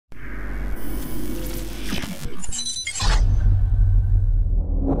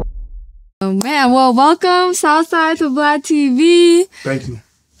Man, well, welcome Southside to Black TV. Thank you.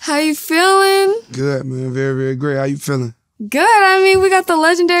 How you feeling? Good, man. Very, very great. How you feeling? Good. I mean, we got the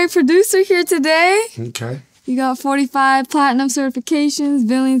legendary producer here today. Okay. You got 45 platinum certifications,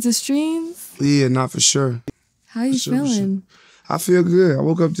 billions of streams. Yeah, not for sure. How you feeling? I feel good. I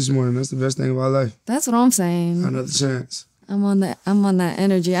woke up this morning. That's the best thing about life. That's what I'm saying. Another chance. I'm on that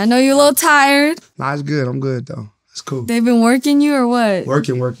energy. I know you're a little tired. Nah, it's good. I'm good, though. It's cool. They've been working you or what?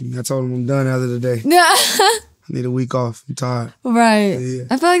 Working. I told them I'm done after the day. Yeah. I need a week off. I'm tired. Right. Yeah.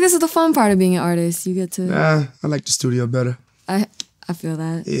 I feel like this is the fun part of being an artist. You get to... Nah, I like the studio better. I feel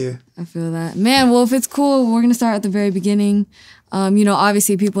that. Yeah. I feel that. Man, well, if it's cool, we're going to start at the very beginning. You know,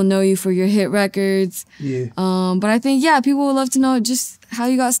 obviously people know you for your hit records. Yeah. But I think, yeah, people would love to know just how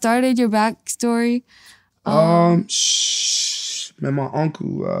you got started, your backstory. Man, my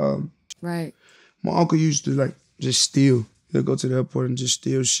uncle, Right. my uncle used to, just steal. He'll go to the airport and just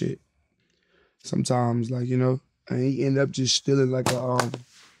steal shit. Sometimes, and he ended up just stealing,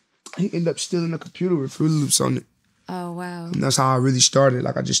 he ended up stealing a computer with Fruit Loops on it. Oh, wow. And that's how I really started.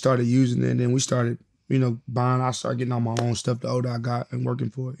 I just started using it, and then we started, buying. I started getting all my own stuff the older I got and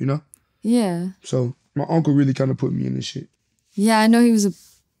working for it, Yeah. So my uncle really kind of put me in this shit. Yeah, I know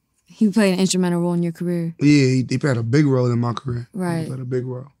he played an instrumental role in your career. Yeah, he played a big role in my career. Right. He played a big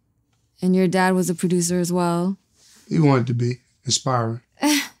role. And your dad was a producer as well. He wanted to be inspiring.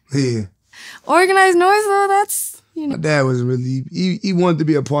 Yeah. Organized Noise, though, that's, My dad wasn't really, he wanted to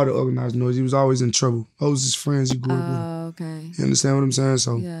be a part of Organized Noise. He was always in trouble. Those his friends he grew up with. Oh, okay. You understand what I'm saying?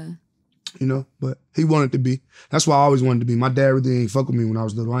 So, yeah. But he wanted to be. That's why I always wanted to be. My dad really ain't fuck with me when I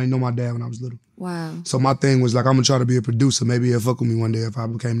was little. I ain't know my dad when I was little. Wow. So my thing was I'm gonna try to be a producer. Maybe he'll fuck with me one day if I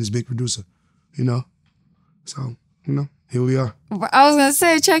became this big producer, So, here we are. I was gonna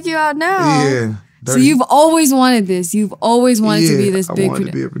say, check you out now. Yeah. 30. So you've always wanted this. You've always wanted to be this big I wanted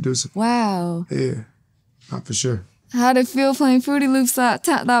to be a producer. Wow. Yeah, not for sure. How'd it feel playing Fruity Loops at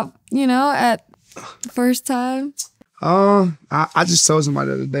the first time? I just told somebody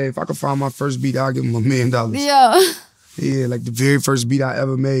the other day, if I could find my first beat, I'll give him $1 million. Yeah. Yeah, like the very first beat I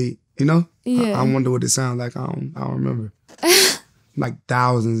ever made, Yeah. I wonder what it sounds like. I don't remember. Like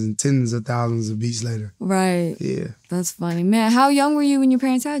thousands and tens of thousands of beats later. Right. Yeah. That's funny. Man, how young were you when your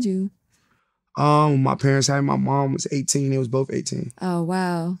parents had you? My parents had my mom was 18. They was both 18. Oh,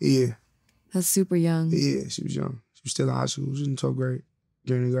 wow. Yeah. That's super young. Yeah, she was young. She was still in high school. She was in 12th grade,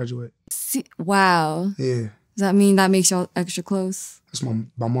 getting to graduate. Wow. Yeah. Does that mean that makes y'all extra close? That's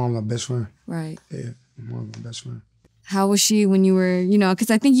my mom's my best friend. Right. Yeah, my mom's my best friend. How was she when you were, because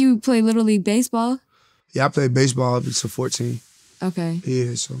I think you play Little League Baseball? Yeah, I played baseball up until 14. Okay.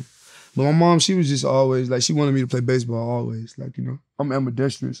 Yeah, so. But my mom, she was just always, she wanted me to play baseball always. I'm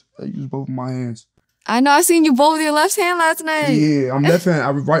ambidextrous. I use both of my hands. I know, I seen you both with your left hand last night. Yeah, I'm left hand.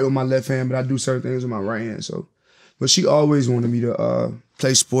 I write with my left hand, but I do certain things with my right hand, so. But she always wanted me to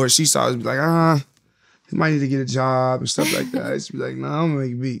play sports. She used to always be like, you might need to get a job and stuff like that. I used to be like, nah, I'm gonna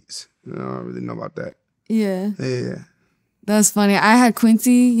make beats. I don't really know about that. Yeah. Yeah. That's funny. I had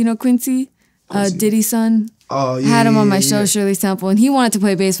Quincy, you know Quincy? Diddy's son. Oh, yeah. I had him on my show, Shirley Temple, and he wanted to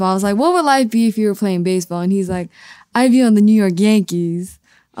play baseball. I was like, what would life be if you were playing baseball? And he's like, I'd be on the New York Yankees.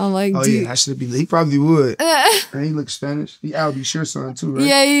 I'm like, oh, dude. Yeah, I should be. He probably would. And he looks Spanish. He Albie Shear's son too, right?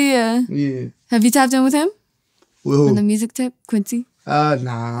 Yeah. Yeah. Have you tapped in with him? With who? On the music tip, Quincy? Nah,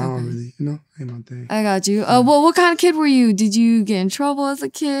 I don't really. Ain't my thing. I got you. Well, what kind of kid were you? Did you get in trouble as a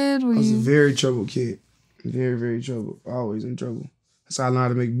kid? I was a very troubled kid. Very, very troubled. Always in trouble. That's how I learned how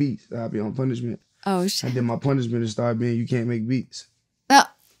to make beats. I'd be on punishment. Oh, shit. I did my punishment and started being, you can't make beats. Oh,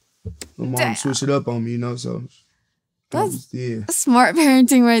 my mom switched it up on me, so. That's smart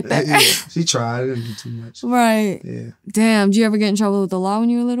parenting right there. Yeah, she tried. It didn't do too much. Right. Yeah. Damn, did you ever get in trouble with the law when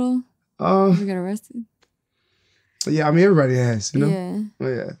you were little? You got arrested? Yeah, I mean, everybody has, Yeah. Oh,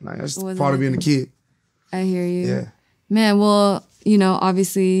 yeah, that's part of being a kid. I hear you. Yeah. Man, well,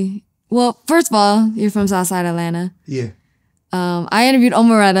 obviously, first of all, you're from Southside Atlanta. Yeah. I interviewed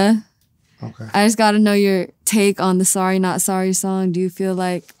Omeretta. Okay. I just got to know your take on the Sorry Not Sorry song. Do you feel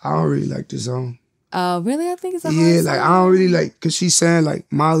like... I don't really like this song. Really? I think it's a hard song. I don't really like, because she's saying,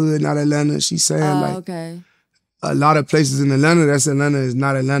 my hood, not Atlanta. She's saying, okay. A lot of places in Atlanta, that's Atlanta, is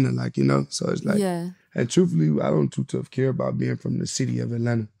not Atlanta, So it's like... Yeah. And truthfully, I don't too tough care about being from the city of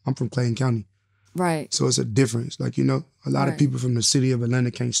Atlanta. I'm from Clayton County. Right. So it's a difference. A lot of people from the city of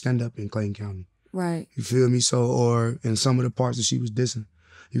Atlanta can't stand up in Clayton County. Right. You feel me? So, or in some of the parts that she was dissing.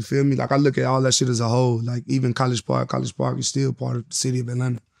 You feel me? I look at all that shit as a whole. Even College Park is still part of the city of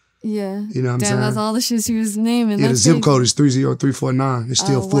Atlanta. Yeah. You know what I'm saying? That's all the shit she was naming. Yeah, the zip code is 30349. It's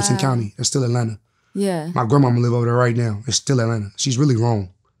still Fulton County. It's still Atlanta. Yeah. My grandmama live over there right now. It's still Atlanta. She's really wrong.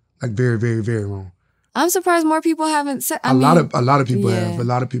 Like very, very, very wrong. I'm surprised more people haven't said. A lot of people yeah. have. A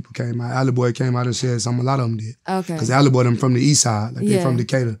lot of people came out. Alley Boy came out and said something. A lot of them did. Okay. Because Alley Boy them from the east side. Like they from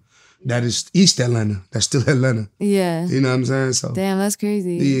Decatur. That is East Atlanta. That's still Atlanta. Yeah. You know what I'm saying? So. Damn, that's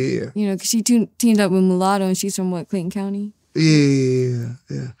crazy. Yeah. You know, because she teamed up with Mulatto and she's from what, Clayton County? Yeah.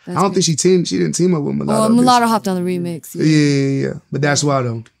 I don't think she didn't team up with Mulatto. Well, Mulatto hopped on the remix. Yeah. But that's why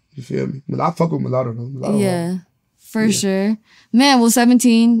though. You feel me? But I fuck with Mulatto though. Mulatto yeah. For sure. Man, well,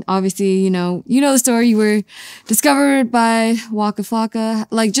 17, obviously, you know the story. You were discovered by Waka Flocka.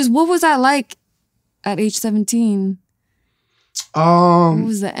 Like, just what was that like at age 17? What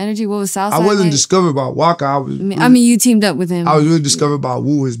was the energy? What was Southside I wasn't like? discovered by Waka. I mean, you teamed up with him. I was really discovered by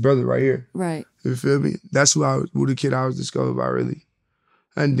Wu, his brother right here. Right. You feel me? That's who the kid I was discovered by, really.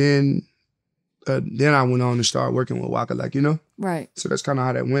 And then I went on to start working with Waka, like, you know? Right. So that's kind of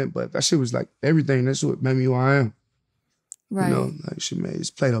how that went. But that shit was like everything. That's what made me who I am. Right. You know, like it's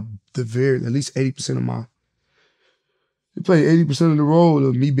played at least 80% of my, it played 80% of the role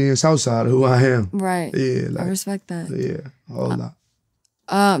of me being Southside, who I am. Right. Yeah. Like, I respect that. Yeah, a whole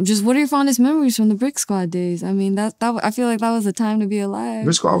lot. Just what are your fondest memories from the Brick Squad days? I mean, that I feel like that was the time to be alive.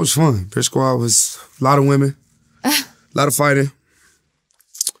 Brick Squad was fun. Brick Squad was a lot of women, a lot of fighting,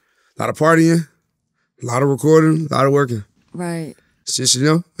 a lot of partying, a lot of recording, a lot of working. Right. It's just, you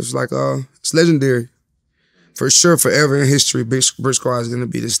know, it's like, it's legendary. For sure, forever in history, Brick Squad is going to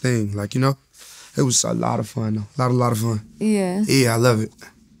be this thing. Like, you know, it was a lot of fun, though. A lot of fun. Yeah. Yeah, I love it.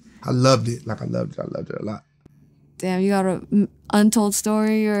 I loved it. Like, I loved it a lot. Damn, you got an untold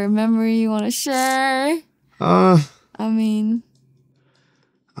story or a memory you want to share? I mean,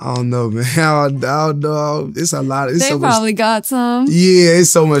 I don't know, man. I don't know. It's a lot. It's they so probably got some. Yeah,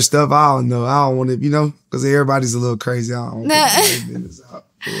 it's so much stuff. I don't know. I don't want to, you know, because everybody's a little crazy. I don't want business out.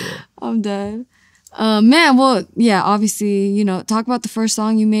 Yeah. I'm done. Man, well, yeah, obviously, you know, talk about the first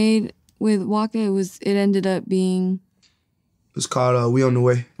song you made with Waka. It ended up being... It's called We On The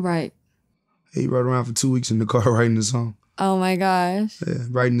Way. Right. He rode around for 2 weeks in the car writing the song. Oh my gosh. Yeah,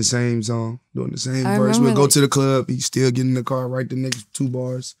 writing the same song, doing the same verse. We'll go to the club, he's still getting in the car, write the next 2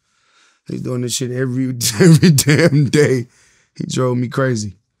 bars. He's doing this shit every damn day. He drove me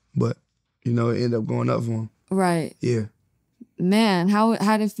crazy. But, you know, it ended up going up for him. Right. Yeah. Man, how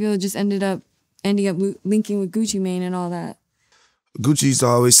did it feel just ending up linking with Gucci Mane and all that? Gucci used to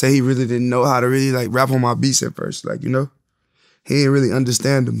always say he really didn't know how to really like rap on my beats at first. Like, you know, he didn't really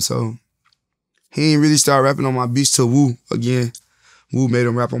understand them. So he didn't really start rapping on my beats till Wu again. Wu made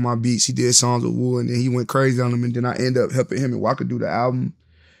him rap on my beats. He did songs with Wu and then he went crazy on them. And then I ended up helping him and Waka do the album,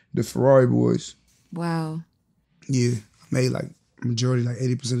 The Ferrari Boys. Wow. Yeah. I made like majority, like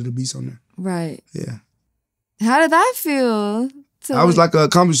 80% of the beats on there. Right. Yeah. How did that feel? I was like an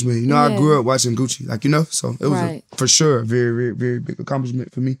accomplishment. You know, I grew up watching Gucci, like, you know? So it was for sure a very, very, very big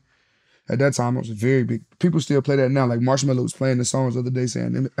accomplishment for me. At that time, it was a very big. People still play that now. Like Marshmello was playing the songs the other day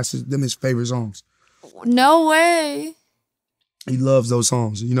saying that's them his favorite songs. No way. He loves those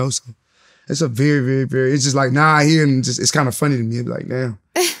songs, you know? So it's a very, very, very, it's just like, now I hear and it's kind of funny to me. It's like, damn,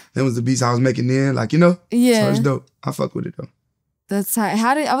 that was the beats I was making then, like, you know? Yeah. So it's dope. I fuck with it though. That's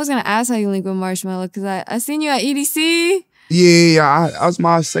I was going to ask how you link with Marshmello because I seen you at EDC. Yeah, that was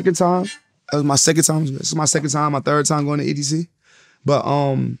my second time. This is my second time, my third time going to EDC. But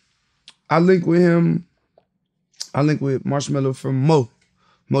I linked with him. I linked with Marshmello from Mo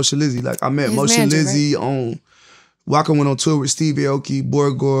Shalizzy. Like I met Mo Shalizzy on. Waka went on tour with Steve Aoki,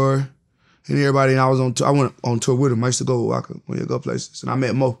 Borgore, and everybody. And I went on tour with him. I used to go with Waka when you go places. And I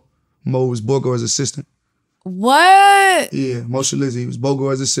met Mo. Mo was Borgore's assistant. What? Yeah, Mo Shalizzy. He was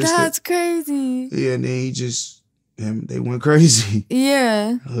Borgore's assistant. That's crazy. Yeah, and then they went crazy.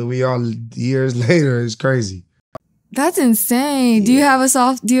 Yeah. We all years later, it's crazy. That's insane. Yeah. Do you have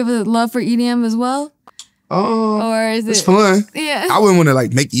a love for EDM as well? Or is it's fun. Yeah. I wouldn't want to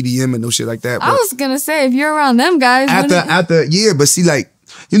like make EDM and no shit like that. But I was gonna say if you're around them guys. But see, like,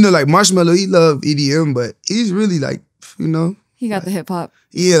 you know, like Marshmello, he loved EDM, but he's really like, you know. He got the hip hop.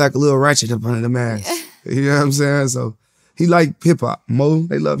 Yeah, like a little ratchet up under the mask. You know what I'm saying? So he liked hip hop. Mo,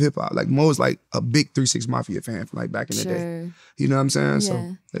 they love hip hop. Like Mo's like a big 3 6 Mafia fan from like back in the day. You know what I'm saying? Yeah.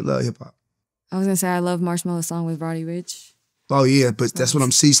 So they love hip hop. I was gonna say I love Marshmello's song with Roddy Ricch. Oh yeah, but that's what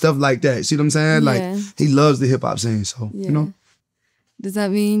I'm see stuff like that. See what I'm saying? Yeah. Like he loves the hip hop scene. So you know. Does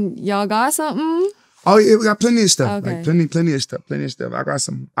that mean y'all got something? Oh yeah, we got plenty of stuff. Okay. Like plenty of stuff. I got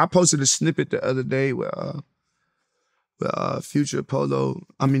some. I posted a snippet the other day with Future Polo.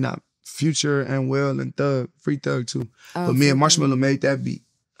 I mean not Future and Will and Thug, Free Thug too. Oh, but me and Marshmello made that beat.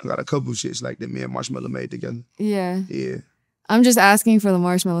 I got a couple shits like that me and Marshmello made together. Yeah. Yeah. I'm just asking for the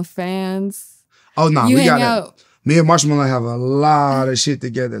Marshmello fans. Oh no, we got Me and Marshmallow have a lot of shit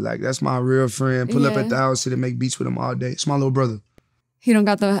together. Like, that's my real friend. Pull up at the house, sit and make beats with him all day. It's my little brother. He don't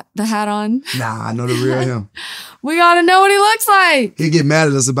got the hat on? Nah, I know the real him. We gotta know what he looks like. He get mad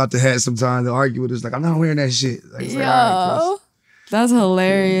at us about the hat sometimes and argue with us. Like, I'm not wearing that shit. Like, it's like, all right, that's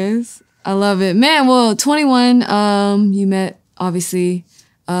hilarious. I love it. Man, well, 21, you met, obviously,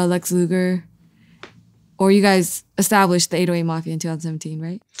 Lex Luger. Or you guys established the 808 Mafia in 2017,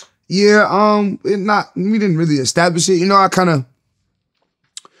 right? Yeah, we didn't really establish it. You know,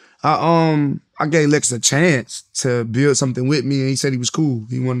 I gave Lex a chance to build something with me, and he said he was cool.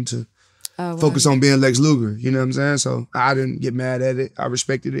 He wanted to focus on being Lex Luger. You know what I'm saying? So I didn't get mad at it. I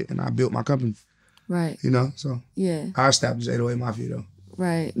respected it, and I built my company. Right. You know, so yeah, I established 808 Mafia though.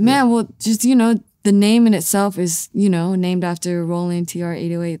 Right, man. Well, just the name in itself is named after Roland TR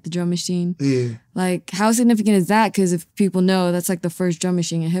 808, the drum machine. Yeah. Like, how significant is that? Because if people know, that's like the first drum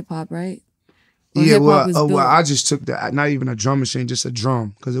machine in hip hop, right? Or yeah. Well, I just took that. Not even a drum machine, just a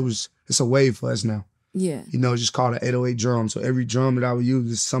drum, because it's a wave for us now. Yeah. It's just called an 808 drum. So every drum that I would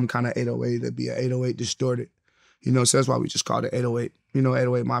use is some kind of 808. That'd be an 808 distorted. So that's why we just called it 808.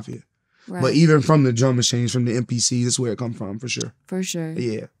 808 Mafia. Right. But even from the drum machines, from the MPCs, that's where it come from, for sure. For sure.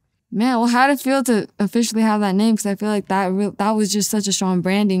 Yeah. Man, well, how'd it feel to officially have that name? Because I feel like that was just such a strong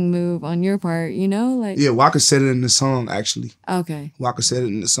branding move on your part, Like, yeah, Waka said it in the song, actually. Okay. Waka said it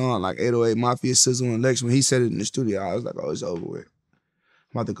in the song, like 808 Mafia, Sizzle, and Lex. When he said it in the studio, I was like, oh, it's over with.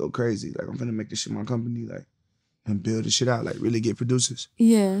 I'm about to go crazy. Like, I'm finna make this shit my company, like, and build this shit out, like, really get producers.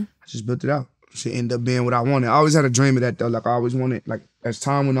 Yeah. I just built it out. Shit ended up being what I wanted. I always had a dream of that, though. Like, I always wanted, like, as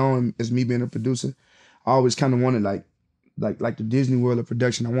time went on, as me being a producer, I always kind of wanted, like the Disney World of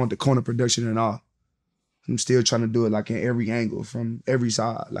production. I want the corner production and all. I'm still trying to do it like in every angle, from every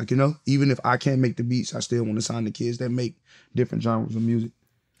side. Like, even if I can't make the beats, I still want to sign the kids that make different genres of music.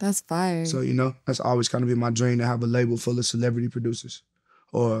 That's fire. So, that's always kind of been my dream, to have a label full of celebrity producers,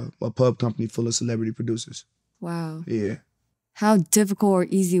 or a pub company full of celebrity producers. Wow. Yeah. How difficult or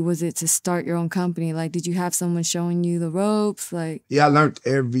easy was it to start your own company? Like, did you have someone showing you the ropes? Like, yeah, I learned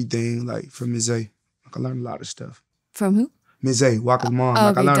everything, like, from Ms. A. Like, I learned a lot of stuff. From who? Ms. A, Waka's mom.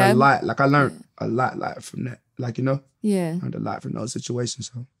 Like, I learned a lot. Like, I learned a lot from that. Like, Yeah. I learned a lot from those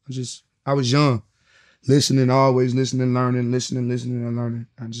situations. So I was young, listening, always listening, learning, listening and learning.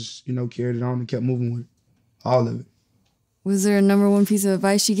 I just, carried it on and kept moving with it. All of it. Was there a number one piece of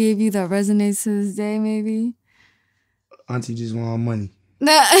advice she gave you that resonates to this day, maybe? Auntie just want money.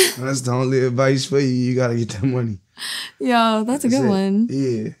 That's the only advice for you. You gotta get that money. Yo, that's a good one. Yeah.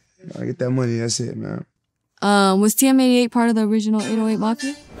 You gotta get that money. That's it, man. Was TM88 part of the original 808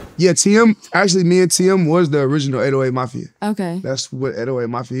 Mafia? Yeah, actually, me and TM was the original 808 Mafia. Okay. That's what 808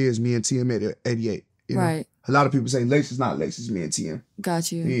 Mafia is, me and TM 88. Right. A lot of people say Lex is not Lex, it's me and TM.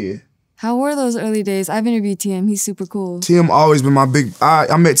 Got you. Yeah. How were those early days? I've interviewed TM. He's super cool. TM always been my big...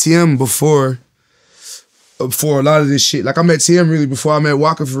 I met TM before a lot of this shit. Like, I met TM really before I met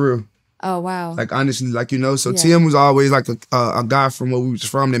Waka, for real. Oh, wow. Like, honestly, like, so yeah. TM was always like a guy from where we was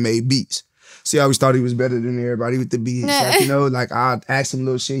from that made beats. See, I always thought he was better than everybody with the beats. Like, like, I'd ask him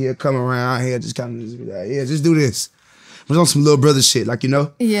little shit, he'll come around here, just kind of just be like, yeah, just do this. It was on some little brother shit, like,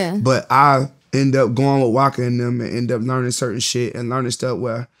 Yeah. But I end up going with Waka and them and end up learning certain shit and learning stuff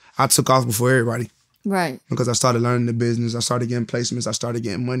where I took off before everybody. Right. Because I started learning the business, I started getting placements, I started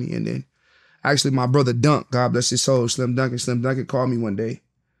getting money, and then actually my brother Dunk, God bless his soul, Slim Duncan called me one day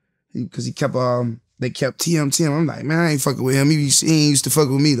because he kept, they kept TM. I'm like, man, I ain't fucking with him. He ain't used to fuck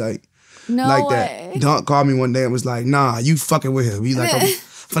with me, like that. Dunk called me one day and was like, nah, you fucking with him. He like, I'm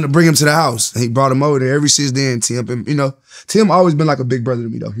finna bring him to the house. And he brought him over there. Ever since then, Tim, and, Tim always been like a big brother to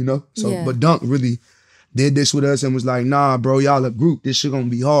me though, So, yeah. But Dunk really did this with us and was like, nah, bro, y'all a group. This shit gonna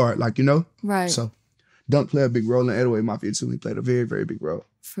be hard, like, Right. So, Dunk played a big role in 808 Mafia too. He played a very, very big role.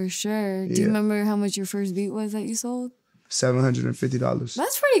 For sure. Yeah. Do you remember how much your first beat was that you sold? $750.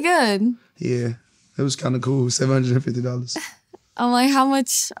 That's pretty good. Yeah. It was kind of cool. $750. I'm like, how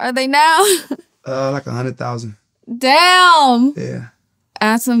much are they now? Like 100,000. Damn. Yeah.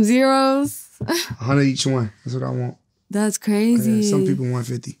 Add some zeros. 100 each one. That's what I want. That's crazy. Yeah, some people want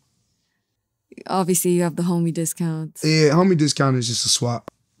 50. Obviously, you have the homie discounts. Yeah, homie discount is just a swap.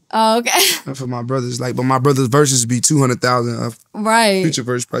 Oh, okay. And for my brothers, but my brother's verses be 200,000. Right. Future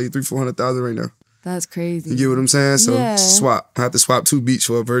verse probably 300,000-400,000 right now. That's crazy. You get what I'm saying? So yeah. Swap. I have to swap 2 beats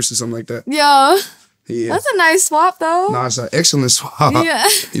for a verse or something like that. Yo. Yeah. That's a nice swap though. No, it's an excellent swap. Yeah.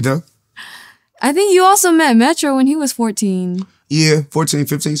 I think you also met Metro when he was 14. Yeah, 14,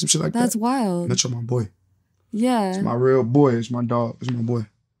 15, some shit like that. That's wild. Metro, my boy. Yeah. It's my real boy. It's my dog. It's my boy.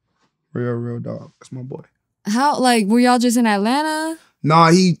 Real dog. That's my boy. How, were y'all just in Atlanta?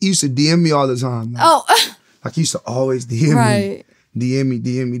 Nah, he used to DM me all the time. Like he used to always DM Right. me,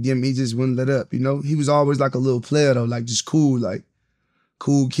 DM me. He just wouldn't let up, you know? He was always like a little player though, like just cool, like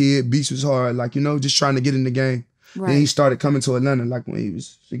cool kid. Beats was hard, like, you know, just trying to get in the game. Right. Then he started coming to Atlanta like when he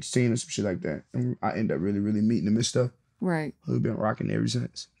was 16 or some shit like that. And I ended up really, really meeting him and stuff. Right. We've been rocking ever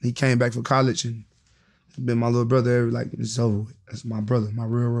since. He came back for college and he's been my little brother like it's over with. That's my brother, my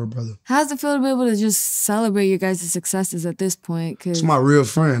real brother. How's it feel to be able to just celebrate your guys' successes at this point? It's my real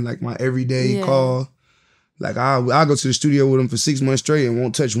friend, like my everyday call. Like I go to the studio with him for 6 months straight and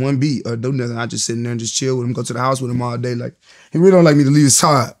won't touch one beat or do nothing. I just sit in there and just chill with him, go to the house with him all day. Like he really don't like me to leave his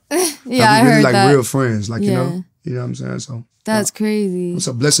side. Yeah, like, we I really heard like that. real friends, like you know what I'm saying. So that's crazy. It's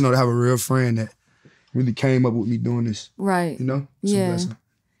a blessing though to have a real friend that really came up with me doing this. Right. You know. It's a blessing.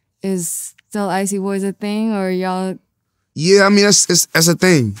 Is still Icy Boys a thing, or y'all? Yeah, I mean that's a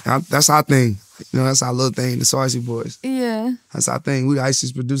thing. That's our thing. You know, that's our little thing. The Icy Boys. Yeah. That's our thing. We the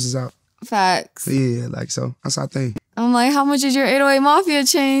iciest producers out. Facts. Yeah, like so. That's our thing. I'm like, how much is your 808 Mafia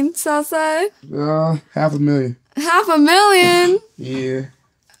chain, Southside? $500,000. $500,000. Yeah.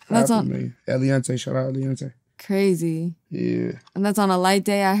 That's $500,000. Eliante, shout out Eliante. Crazy. Yeah. And that's on a light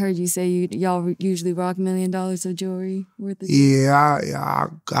day. I heard you say y'all usually rock $1 million of jewelry worth of. Yeah,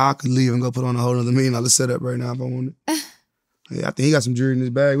 I could leave and go put on a whole other $1 million setup right now if I wanted. Yeah, I think he got some jewelry in his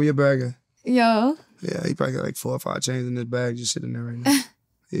bag. Where your bag at? Yo. Yeah, he probably got like 4 or 5 chains in his bag just sitting there right now.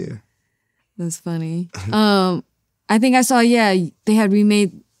 Yeah. That's funny. I think I saw, they had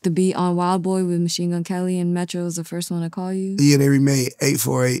remade the beat on Wild Boy with Machine Gun Kelly, and Metro was the first one to call you. Yeah, they remade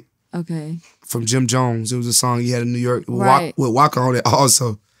 848. Okay. From Jim Jones. It was a song he had in New York right. with Waka on it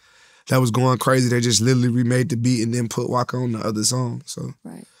also. That was going crazy. They just literally remade the beat and then put Waka on the other song. So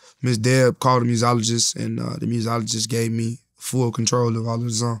Miss Deb called the musologist, and the musologist gave me full control of all of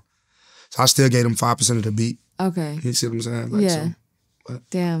the song. So I still gave him 5% of the beat. Okay. You see what I'm saying? Like, yeah. So,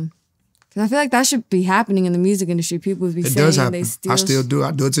 damn. Because I feel like that should be happening in the music industry. People would be saying does happen. They I still do.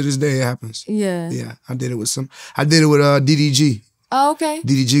 I do it to this day. It happens. Yeah. Yeah. I did it with DDG. Oh, okay.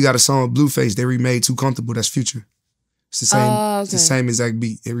 DDG got a song with Blueface. They remade Too Comfortable. That's Future. It's the same. Okay. It's the same exact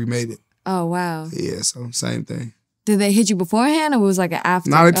beat. They remade it. Oh, wow. Yeah, so same thing. Did they hit you beforehand, or was it like an after?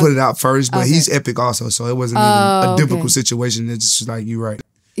 No, they put it out first, but he's epic also, so it wasn't even a difficult situation. It's just like, you right.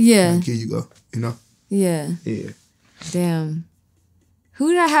 Yeah. Like, here you go, you know? Yeah. Yeah. Damn.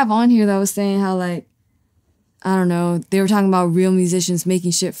 Who did I have on here that was saying how, like, I don't know, they were talking about real musicians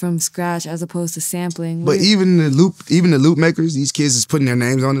making shit from scratch as opposed to sampling. But even the loop makers, these kids is putting their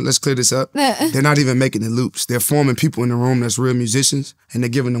names on it. Let's clear this up. They're not even making the loops. They're forming people in the room that's real musicians, and they're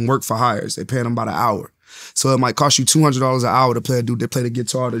giving them work for hires. They're paying them by the hour. So it might cost you $200 an hour to play a dude that play the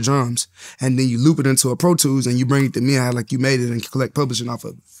guitar or the drums, and then you loop it into a Pro Tools and you bring it to me and act like you made it and collect publishing off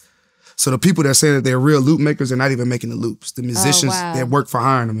of it. So the people that say that they're real loop makers, they're not even making the loops. The musicians, they work for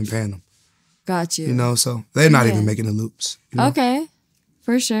hiring them and paying them. Got you. You know, so they're not even making the loops. You know? Okay,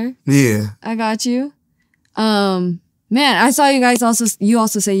 for sure. Yeah. I got you. Man, I saw you guys you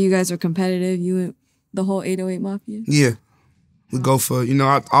also say you guys are competitive, you and the whole 808 Mafia. Yeah. We go for, you know,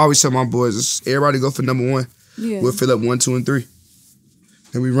 I always tell my boys, everybody go for number one. Yeah. We'll fill up 1, 2, and 3.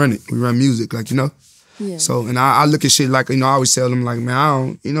 And we run it. We run music, like, you know? Yeah. So, and I look at shit like, you know, I always tell them, like, man, I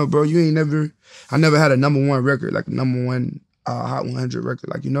don't, you know, bro, I never had a number 1 record, like a number 1 Hot 100 record,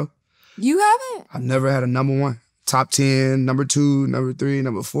 like, you know? You haven't? I never had a number 1. Top 10, number 2, number 3,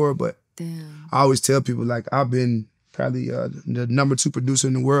 number 4, but damn. I always tell people, like, I've been probably the number 2 producer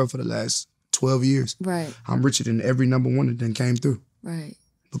in the world for the last 12 years. Right. I'm richer than every number 1 that then came through. Right.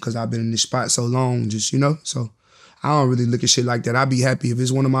 Because I've been in this spot so long, just, you know? So I don't really look at shit like that. I'd be happy if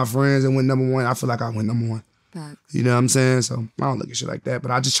it's one of my friends that went number 1. I feel like I went number 1. Fact. You know what I'm saying? So I don't look at shit like that. But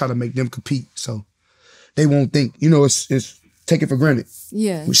I just try to make them compete so they won't think, you know, it's take it for granted.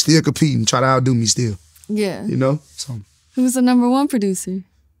 Yeah. We still compete and try to outdo me still. Yeah. You know? So who's the number 1 producer?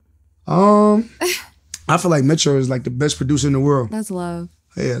 I feel like Metro is like the best producer in the world. That's love.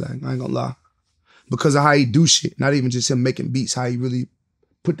 Yeah, like I ain't gonna lie. Because of how he do shit, not even just him making beats, how he really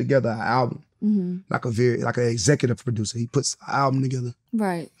put together an album. Mm-hmm. Like an executive producer. He puts an album together.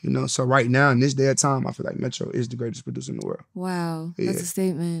 Right. You know, so right now in this day of time, I feel like Metro is the greatest producer in the world. Wow. Yeah. That's a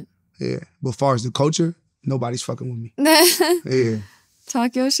statement. Yeah. But as far as the culture, nobody's fucking with me. Yeah.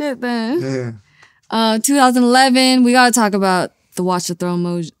 Talk your shit then. Yeah. 2011, we gotta talk about the Watch the Throne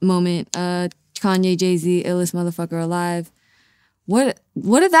moment. Kanye, Jay-Z, illest motherfucker alive. What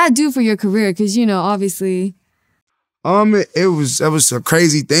did that do for your career? Because, you know, obviously... That was a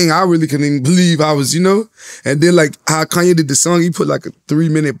crazy thing. I really couldn't even believe I was, you know? And then, like, how Kanye did the song, he put, like, a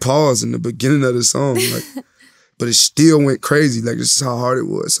 3-minute pause in the beginning of the song. Like, but it still went crazy. Like, this is how hard it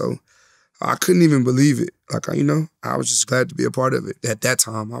was. So, I couldn't even believe it. Like, you know, I was just glad to be a part of it. At that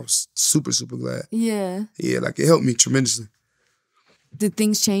time, I was super, super glad. Yeah. Yeah, like it helped me tremendously. Did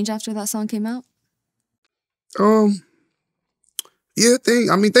things change after that song came out? Yeah, things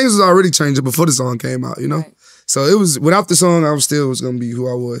was already changing before the song came out, you know? Right. So it was, without the song, I was gonna be who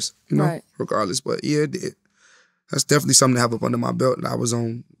I was, you know? Right. Regardless. But yeah, it did. That's definitely something to have up under my belt. And I was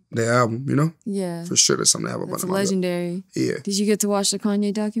on their album, you know? Yeah. For sure, that's something to have up That's under my belt. legendary. Yeah. Did you get to watch the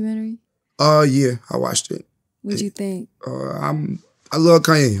Kanye documentary? Yeah, I watched it. What'd you think? I love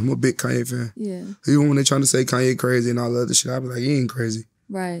Kanye. I'm a big Kanye fan. Yeah. Even when they trying to say Kanye crazy and all that other shit, I be like, he ain't crazy.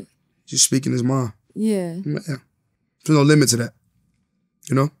 Right. Just speaking his mind. Yeah. Yeah. There's no limit to that.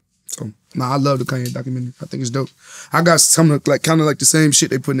 You know? So, I love the Kanye documentary. I think it's dope. I got some like kind of like the same shit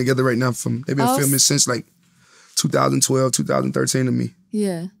they putting together right now. They've been filming since like 2012, 2013 to me.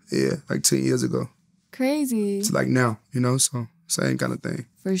 Yeah. Yeah, like 10 years ago. Crazy. It's like now, you know? So, same kind of thing.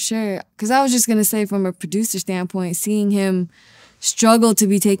 For sure. Because I was just going to say, from a producer standpoint, seeing him struggle to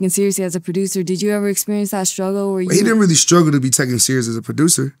be taken seriously as a producer, did you ever experience that struggle? Where He didn't really struggle to be taken serious as a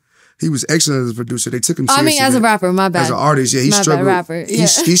producer. He was excellent as a producer. They took him seriously. as a rapper, my bad. As an artist, yeah, he struggled. Rapper. Yeah.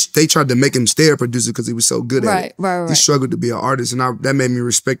 They tried to make him stay a producer because he was so good at it. Right. He struggled to be an artist, and that made me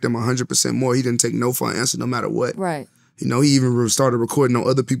respect him 100% more. He didn't take no for an answer no matter what. Right. You know, he even started recording on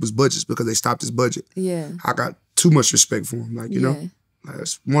other people's budgets because they stopped his budget. Yeah. I got too much respect for him. Like, you know, like,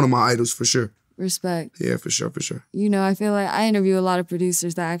 that's one of my idols for sure. Respect. Yeah, for sure. You know, I feel like I interview a lot of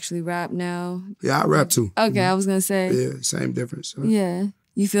producers that actually rap now. Yeah, I rap too. Okay, I was going to say. Yeah, same difference. Yeah.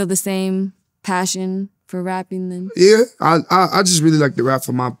 You feel the same passion for rapping then? Yeah, I just really like to rap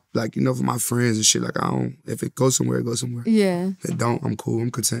for my, like, you know, for my friends and shit. Like, if it goes somewhere, it goes somewhere. Yeah. If it don't, I'm cool.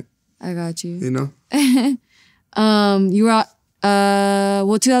 I'm content. I got you. You know? You were,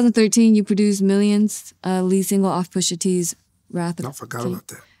 2013, you produced Millions, lead single off Pusha T's Wrath. I forgot about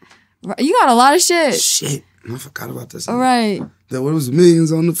that. You got a lot of shit. Shit. I forgot about that. All right. That what was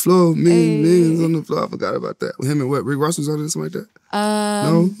millions on the floor, millions on the floor. I forgot about that. With him and what? Rick Ross was on it or something like that?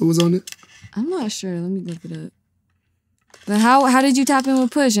 No? Who was on it? I'm not sure. Let me look it up. But how did you tap in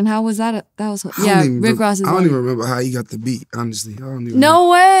with Push and how was that? Rick Ross is on it. I don't even remember how he got the beat, honestly. No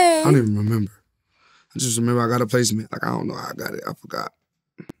way. I don't even remember. I just remember I got a placement. Like, I don't know how I got it. I forgot.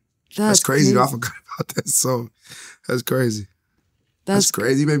 That's crazy though. I forgot about that song. That's crazy. That's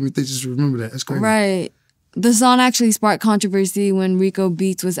crazy. Made me think, just remember that. That's crazy. Right. The song actually sparked controversy when Rico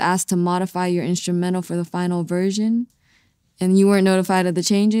Beats was asked to modify your instrumental for the final version. And you weren't notified of the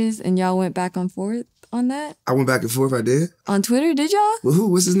changes, and y'all went back and forth on that? I went back and forth, I did. On Twitter, did y'all? Well, who?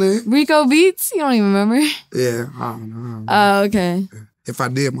 What's his name? Rico Beats? You don't even remember? Yeah, I don't know. Oh, okay. If I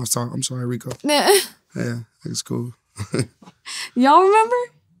did, I'm sorry, Rico. Yeah, it's cool. Y'all remember?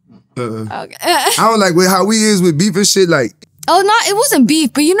 Okay. I don't like how we is with beef and shit, like. Oh, it wasn't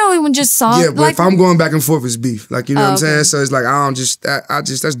beef, but you know even just songs. Yeah, but like, if I'm going back and forth, it's beef. Like, you know what I'm saying? Okay. So it's like,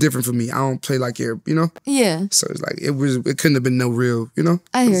 that's different for me. I don't play like you know? Yeah. So it's like, it couldn't have been no real, you know?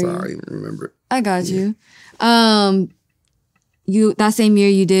 I hear you. I don't even remember it. I got you. That same year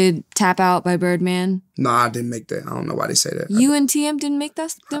you did Tap Out by Birdman. No, I didn't make that. I don't know why they say that. You and TM didn't make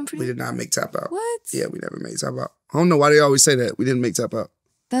that? We did not make Tap Out. What? Yeah, we never made Tap Out. I don't know why they always say that. We didn't make Tap Out.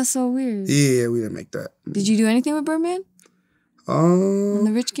 That's so weird. Yeah, we didn't make that. Did you do anything with Birdman? On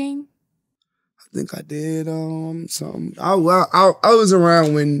the Rich Gang? I think I did something. I was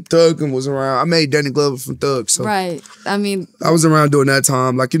around when Thug was around. I made Danny Glover from Thug. So right. I mean, I was around during that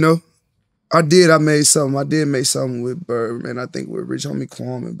time. Like, you know, I did make something with Birdman. I think with Rich Homie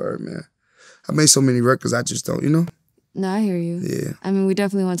Kwame and Birdman. I made so many records, I just don't, you know? No, I hear you. Yeah. I mean, we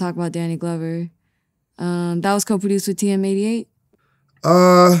definitely want to talk about Danny Glover. That was co-produced with TM88?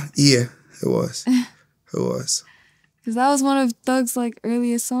 Yeah, it was. It was. Because that was one of Thug's, like,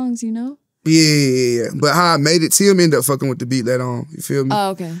 earliest songs, you know? Yeah. But how I made it, TM ended up fucking with the beat later on. You feel me?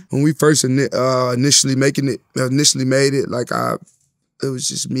 Oh, okay. When we first initially made it, like, it was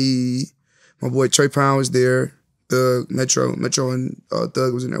just me, my boy Trey Pound was there, Metro and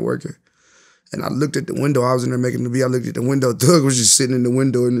Thug was in there working. And I looked at the window. I was in there making the beat. I looked at the window. Thug was just sitting in the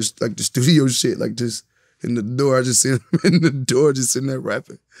window in this, like, the studio shit, like, just in the door. I just sitting in the door, just sitting there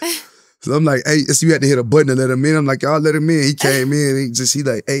rapping. So I'm like, hey, so you had to hit a button to let him in. I'm like, y'all let him in. He came in. He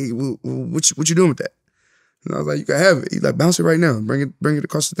like, hey, what you doing with that? And I was like, you can have it. He's like, bounce it right now. Bring it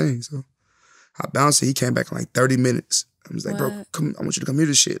across the thing. So I bounced it. He came back in like 30 minutes. I was like, bro, come. I want you to come hear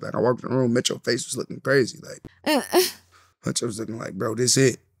this shit. Like, I walked in the room. Metro's face was looking crazy. Like, Metro was looking like, bro, this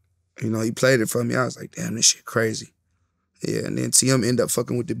it. You know, he played it for me. I was like, damn, this shit crazy. Yeah, and then TM ended up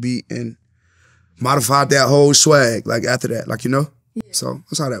fucking with the beat and modified that whole swag, like, after that. Like, you know? Yeah. So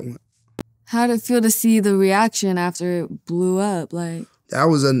that's how that went. How did it feel to see the reaction after it blew up? Like, that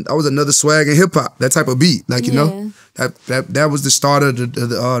was another swag in hip hop, that type of beat, like you know, that was the start of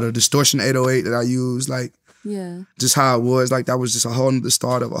the distortion 808 that I used, like just how it was, like that was just a whole nother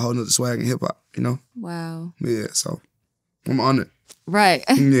start of a whole nother swag in hip hop, you know. Wow. Yeah, so I'm honored. Right.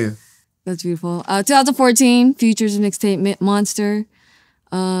 Yeah. That's beautiful. 2014, Future's mixtape Monster.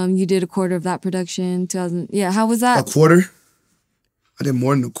 You did a quarter of that production. How was that? A quarter? I did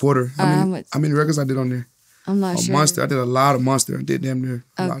more than a quarter. How much? How many records I did on there? I'm not sure. Monster. I did a lot of Monster. I did damn near.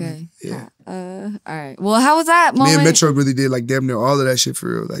 Okay. Yeah. All right. Well, how was that moment? Me and Metro really did like damn near all of that shit for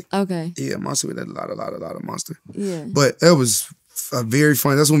real. Like. Okay. Yeah, Monster. We did a lot of Monster. Yeah. But it was a very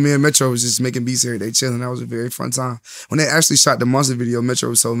fun. That's when me and Metro was just making beats every day, chilling. That was a very fun time. When they actually shot the Monster video, Metro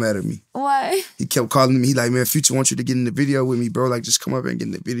was so mad at me. Why? He kept calling me. He like, man, Future wants you to get in the video with me, bro. Like, just come up and get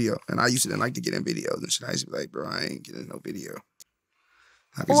in the video. And I used to didn't like to get in videos and shit. I used to be like, bro, I ain't getting no video.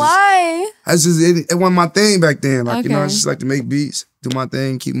 Why? It wasn't my thing back then. Like, you know, I just like to make beats, do my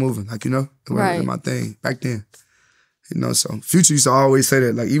thing, keep moving. Like, you know, it wasn't my thing back then. You know, so Future used to always say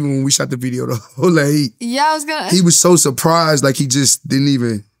that. Like, even when we shot the video, the whole he was so surprised, like he just didn't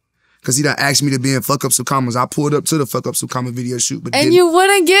even, because he done asked me to be in Fuck Up Some Commas. I pulled up to the Fuck Up Some Commas video shoot, but you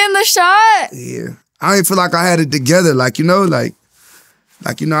wouldn't get in the shot? Yeah. I didn't feel like I had it together. Like, you know,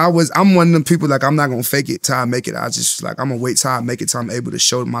 you know, I'm one of them people, like, I'm not gonna fake it till I make it. I just, like, I'm gonna wait till I make it till I'm able to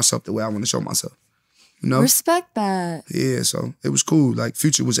show myself the way I want to show myself. You know? Respect that. Yeah, so it was cool. Like,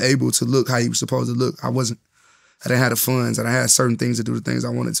 Future was able to look how he was supposed to look. I wasn't. I didn't have the funds. I had certain things to do the things I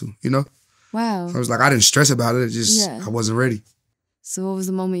wanted to, you know? Wow. So I was like, I didn't stress about it. It just, I wasn't ready. So what was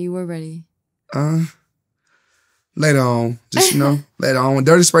the moment you were ready? Later on, just, you know, later on. When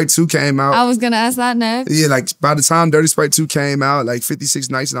Dirty Sprite 2 came out. I was going to ask that next. Yeah, like by the time Dirty Sprite 2 came out, like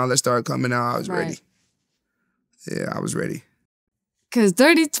 56 Nights and all that started coming out, I was ready. Yeah, I was ready. Because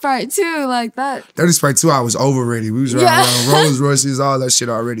Dirty Sprite 2, like that. Dirty Sprite 2, I was over ready. We was riding around Rolls Royces, all that shit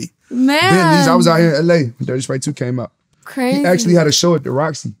already. Man. Bentleys, I was out here in LA when Dirty Sprite 2 came out. Crazy. He actually had a show at the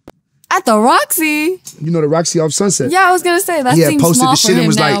Roxy. At the Roxy? You know the Roxy off Sunset? Yeah, I was going to say, that seems posted small the shit for and him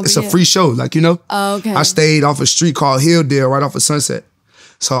was now, like, it's a free show, like, you know? Oh, okay. I stayed off a street called Hilldale right off of Sunset.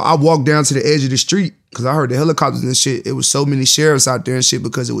 So I walked down to the edge of the street because I heard the helicopters and shit. It was so many sheriffs out there and shit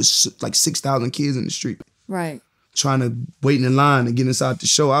because it was like 6,000 kids in the street. Right. Trying to wait in line to get inside the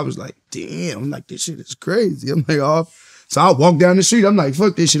show. I was like, damn, like, this shit is crazy. I'm like, oh. So I walked down the street. I'm like,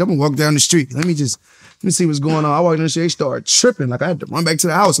 fuck this shit. I'm gonna walk down the street. Let me see what's going on. I walked down the street. They started tripping. Like, I had to run back to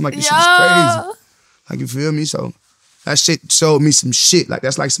the house. I'm like, this shit is crazy. Like, you feel me? So that shit showed me some shit. Like,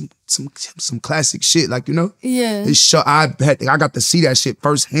 that's like some classic shit. Like, you know? Yeah. I got to see that shit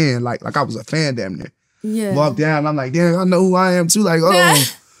firsthand. Like I was a fan damn near. Yeah. Walked down. I'm like, damn, I know who I am too. Like,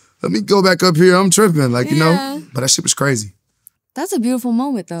 let me go back up here. I'm tripping. Like, you know? But that shit was crazy. That's a beautiful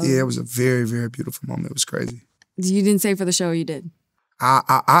moment, though. Yeah, it was a very, very beautiful moment. It was crazy. You didn't say for the show, you did? I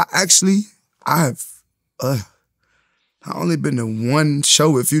have only been to one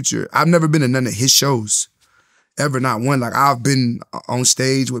show with Future. I've never been to none of his shows. Ever, not one. Like, I've been on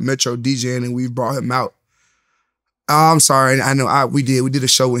stage with Metro DJing and we've brought him out. I'm sorry, I know we did a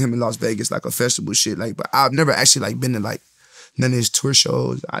show with him in Las Vegas, like a festival shit. Like, but I've never actually like been to like none of his tour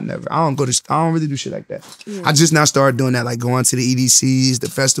shows. I don't really do shit like that. Yeah. I just now started doing that, like going to the EDCs, the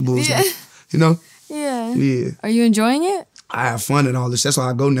festivals, like, you know? Yeah. Yeah. Are you enjoying it? I have fun and all this. That's why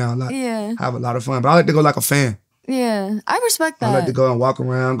I go now a lot. Yeah. I have a lot of fun. But I like to go like a fan. Yeah. I respect that. I like to go and walk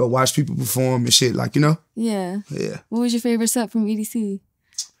around, go watch people perform and shit, like, you know? Yeah. Yeah. What was your favorite set from EDC?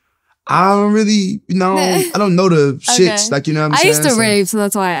 I don't really, you know, I don't know the shits, like, you know what I'm saying? I used to rave, so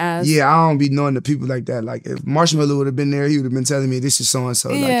that's why I asked. Yeah, I don't be knowing the people like that. Like, if Marshmallow would have been there, he would have been telling me this is so-and-so,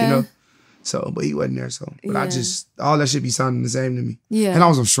 like, you know? So, but he wasn't there, so. But I just, all that shit be sounding the same to me. Yeah. And I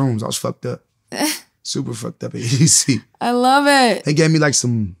was on shrooms. I was fucked up. Super fucked up at EDC. I love it. They gave me like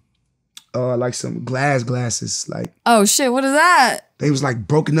some glasses, like. Oh shit, what is that? They was like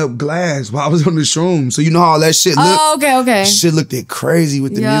broken up glass while I was on the shrooms. So you know how all that shit looked? Oh, okay. Shit looked crazy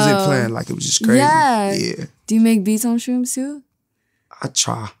with the music playing. Like, it was just crazy. Yeah. Do you make beats on shrooms too? I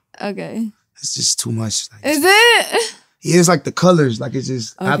try. Okay. It's just too much. Like, is it? Yeah, it's like the colors. Like, it's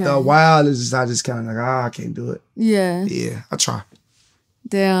just, after a while, it's just, I just kind of like, I can't do it. Yeah. Yeah, I try.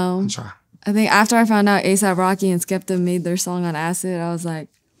 Damn. I try. I think after I found out A$AP Rocky and Skepta made their song on acid, I was like,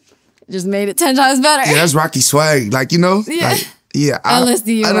 just made it 10 times better. Yeah, that's Rocky swag. Like, you know? Yeah. Like, yeah.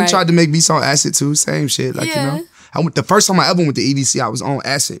 LSD, I done tried to make beats on acid too. Same shit. Like, you know? The first time I ever went to EDC, I was on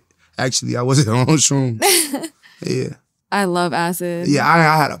acid. Actually, I wasn't on shrooms. Yeah. I love acid. Yeah, I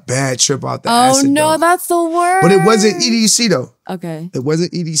had a bad trip out the acid. Oh, no, though. that's the worst. But it wasn't EDC, though. Okay. It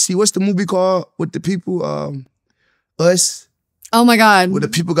wasn't EDC. What's the movie called with the people? Us? Oh my God. Where the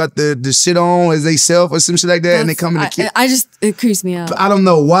people got the shit on as they self or some shit like that, and they come in the kid. It creeps me out. I don't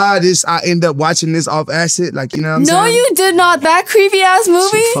know why I end up watching this off acid. Like, you know what I'm saying? No, you did not. That creepy ass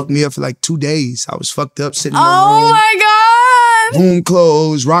movie? Shit fucked me up for like 2 days. I was fucked up sitting in the room. Oh my God. Room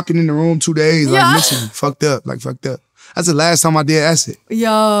closed, rocking in the room 2 days. Yeah. Like, literally, fucked up. That's the last time I did acid.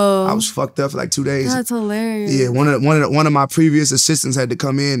 Yo. I was fucked up for like 2 days. That's hilarious. Yeah, one of my previous assistants had to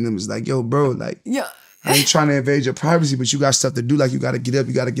come in and was like, yo, bro, like, Yeah. I ain't trying to invade your privacy, but you got stuff to do. Like, you got to get up.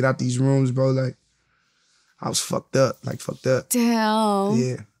 You got to get out these rooms, bro. Like, I was fucked up. Damn.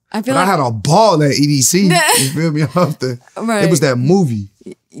 Yeah. I I had a ball at EDC. You feel me? Right. It was that movie.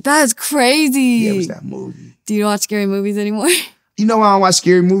 That's crazy. Yeah, it was that movie. Do you watch scary movies anymore? You know why I don't watch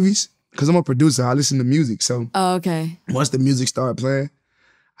scary movies? Because I'm a producer. I listen to music. So Oh, okay. once the music started playing,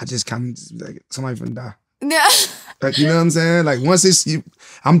 I just kind of like, somebody finna die. Yeah. Like, you know what I'm saying? Like, once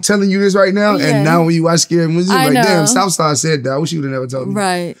I'm telling you this right now, Yeah. and now when you watch scary movies, you're I like, know. damn, Southside said that. I wish you would have never told me.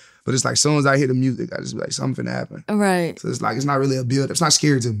 Right. But it's like, as soon as I hear the music, I just be like, something finna happen. Right. So it's like, it's not really a build. It's not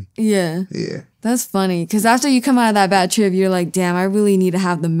scary to me. Yeah. Yeah. That's funny. Because after you come out of that bad trip, you're like, damn, I really need to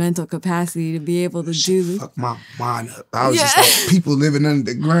have the mental capacity to be able to do this. Fuck my mind up. I was just like, people living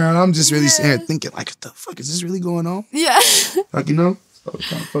under the ground. I'm just really sitting here thinking, like, what the fuck is this really going on? Yeah. Like, you know? So it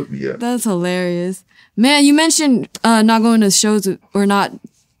kind of fucked me up. That's hilarious. Man, you mentioned not going to shows or not,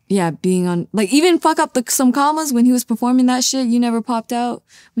 being on, like, even fuck up some commas when he was performing that shit. You never popped out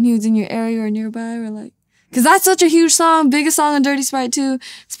when he was in your area or nearby, or like, because that's such a huge song, biggest song on Dirty Sprite 2.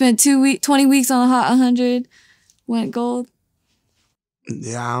 Spent 20 weeks on the Hot 100, went gold.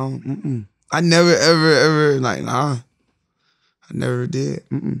 Yeah, I never, ever, like, nah. I never did.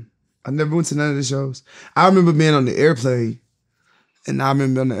 I never went to none of the shows. I remember being on the airplane, and I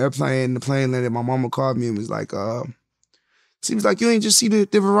remember on the airplane, the plane landed, my mama called me and was like, she was like, you ain't just see the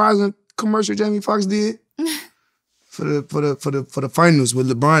Verizon commercial Jamie Foxx did for the finals with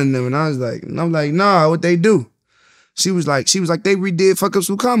LeBron and them, and I'm like, nah, what they do? She was like, they redid Fuck Up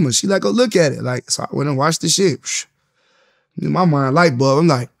Some Commas. She like, go look at it. Like, so I went and watched the shit. In my mind, light bulb. I'm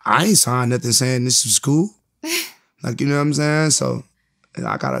like, I ain't signed nothing saying this was cool. Like, you know what I'm saying? So, and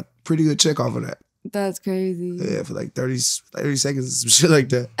I got a pretty good check off of that. That's crazy. Yeah, for like 30 seconds, some shit like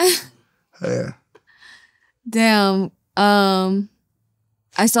that. Yeah. Damn.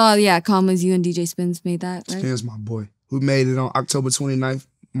 I saw, commas, you and DJ Spins made that, right? Spins my boy. We made it on October 29th.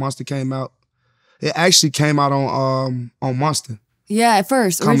 Monster came out. It actually came out on Monster. Yeah, at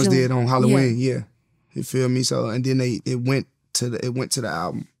first. Commas originally. did on Halloween, yeah. You feel me? So, and then it went to the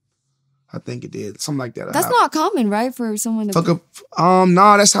album. I think it did. Something like that. That's not common, right? For someone to Fuck up.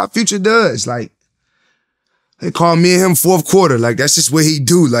 Nah, that's how Future does. Like, they call me and him fourth quarter. Like, that's just what he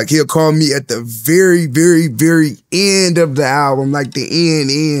do. Like, he'll call me at the very, very, very end of the album. Like, the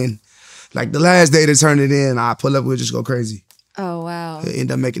end. Like, the last day to turn it in, I pull up, we'll just go crazy. Oh, wow. It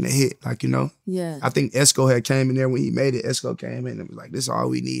end up making a hit. Like, you know? Yeah. I think Esco had came in there when he made it. Esco came in and was like, this is all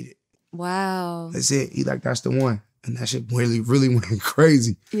we needed. Wow. That's it. He like, that's the one. And that shit really, really went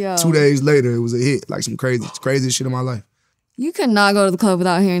crazy. Yo. 2 days later, it was a hit. Like, some crazy shit in my life. You could not go to the club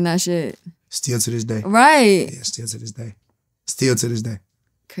without hearing that shit. Still to this day. Right. Yeah, still to this day. Still to this day.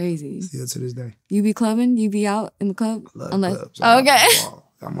 Crazy. Still to this day. You be clubbing? You be out in the club? I love clubs. Oh, okay.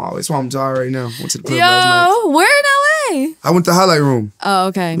 I'm always swam jar right now. Went to the club last night. Where in LA? I went to Highlight Room. Oh,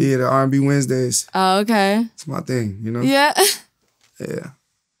 okay. Yeah, the R&B Wednesdays. Oh, okay. It's my thing, you know? Yeah. Yeah.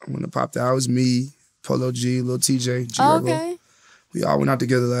 I went to pop out. It was me, Polo G, Lil TJ, G Oh, okay. We all went out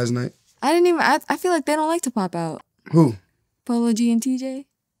together last night. I feel like they don't like to pop out. Who? Polo G and TJ?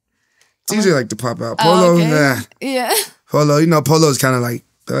 TJ like to pop out. Polo, nah. Yeah. Polo, you know, Polo's kind of like,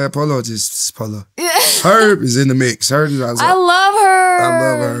 Polo just Polo. Yeah. Herb is in the mix. Herb is I love her. I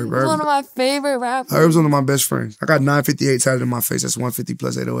love her. He's one of my favorite rappers. Herb's one of my best friends. I got 958 tatted in my face. That's 150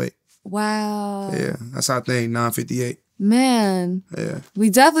 plus 808. Wow. Yeah, that's our thing, 958. Man. Yeah. We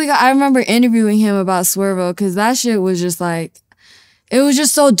definitely got, I remember interviewing him about Swervo because that shit was just like, it was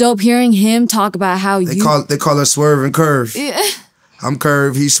just so dope hearing him talk about how They call her Swerve and Curve. Yeah. I'm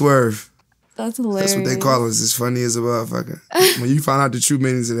Curve, he's Swerve. That's hilarious. That's what they call us. It's funny as a motherfucker. When you find out the true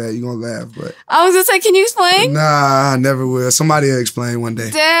meanings of that, you're gonna laugh. But I was gonna say, can you explain? Nah, I never will. Somebody will explain one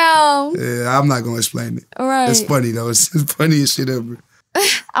day. Damn. Yeah, I'm not gonna explain it. All right. It's funny though. It's the funniest shit ever.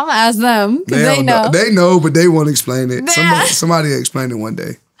 I'm gonna ask them because they know. They know, but they won't explain it. Somebody will explain it one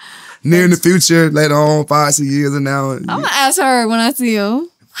day. Near in the future, later on, 5, 6 years and now. I'm gonna ask her when I see him.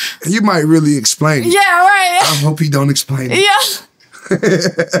 You might really explain it. Yeah, right. I hope he don't explain it.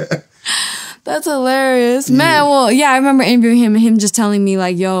 Yeah. That's hilarious. Yeah. Man, well, yeah, I remember interviewing him and him just telling me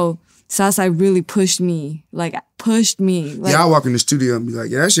like, yo, Southside really pushed me. Like, pushed me. Like, yeah, I walk in the studio and be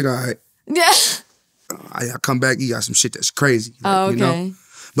like, yeah, that shit all right. Yeah. I come back, he got some shit that's crazy. Like, Oh, okay. You know?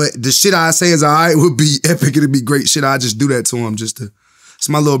 But the shit I say is all right would be epic. It'd be great shit. I just do that to him just to. It's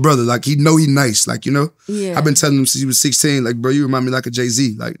my little brother. Like, he know he nice. Like, you know? Yeah. I've been telling him since he was 16, like, bro, you remind me like a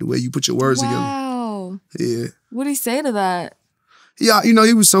Jay-Z. Like, the way you put your words together. Wow. Yeah. What'd he say to that? Yeah, you know,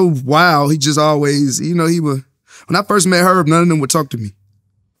 he was so wild. He just always, you know, he would. When I first met Herb, none of them would talk to me.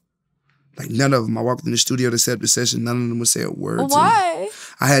 Like, none of them. I walked in the studio to set up the session. None of them would say a word to me. Why?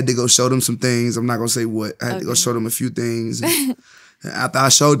 I had to go show them some things. I'm not going to say what. I had to go show them a few things. And after I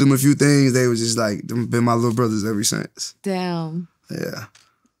showed them a few things, they was just like, them been my little brothers ever since. Damn. Yeah.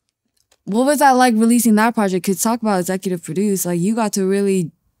 What was that like releasing that project? Because talk about executive produce. Like, you got to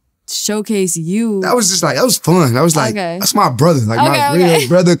really showcase you. That was just like, that was fun. I was like, that's my brother. Like, my real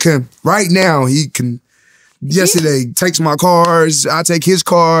brother can, right now, he can, yesterday, takes my cars. I take his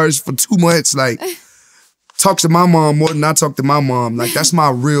cars for 2 months. Like, talks to my mom more than I talk to my mom. Like, that's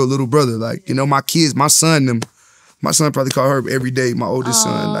my real little brother. Like, you know, my kids, my son probably call Herb every day, my oldest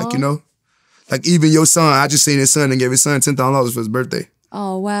son. Like, you know? Like, even your son, I just seen his son and gave his son $10,000 for his birthday.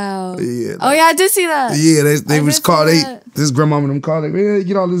 Oh, wow. Yeah. Like, oh, yeah, I did see that. Yeah, they was called, this grandmama and them called, like, man,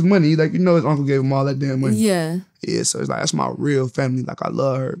 get all this money. Like, you know, his uncle gave him all that damn money. Yeah. Yeah, so it's like, that's my real family. Like, I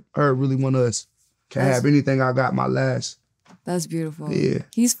love her. Her really one of us. Can't have anything I got my last. That's beautiful. Yeah.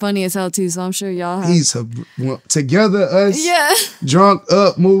 He's funny as hell, too, so I'm sure y'all have. He's together, us, drunk,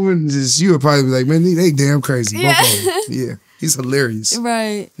 up, moving, just, you would probably be like, man, they damn crazy. Yeah. Yeah. He's hilarious.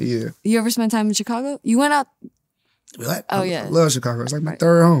 Right. Yeah. You ever spent time in Chicago? You went out? What? Oh, yeah. I love Chicago. It's like my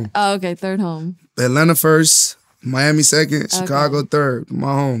third home. Oh, okay. Third home. Atlanta first, Miami second, Chicago third.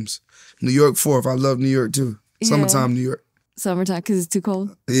 My homes. New York fourth. I love New York too. Summertime New York. Summertime because it's too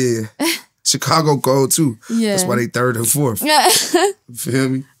cold? Yeah. Chicago cold too. Yeah. That's why they third and fourth. Yeah. You feel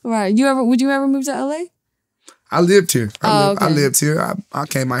me? Right. Would you ever move to LA? I lived here. I lived here. I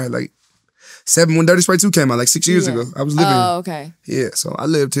came out here like when Dirty Sprite 2 came out, like 6 years ago. I was living here. Oh, okay. Yeah, so I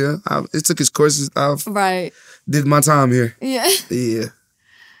lived here. It took its courses. Right. Did my time here. Yeah. Yeah.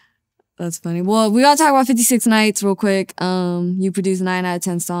 That's funny. Well, we gotta talk about 56 Nights real quick. You produced 9 out of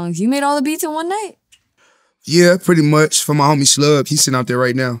 10 songs. You made all the beats in one night? Yeah, pretty much. For my homie Slug. He's sitting out there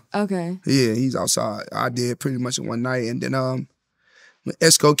right now. Okay. Yeah, he's outside. I did pretty much in one night. And then when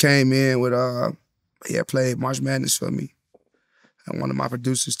Esco came in with he had played March Madness for me. And one of my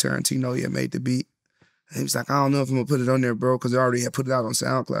producers, Tarantino, he had made the beat. And he was like, I don't know if I'm gonna put it on there, bro, because they already had put it out on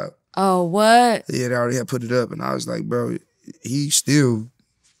SoundCloud. Oh, what? Yeah, they already had put it up. And I was like, bro, he's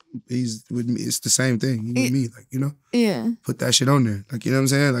with me. It's the same thing. He with me, like, you know? Yeah. Put that shit on there. Like, you know what I'm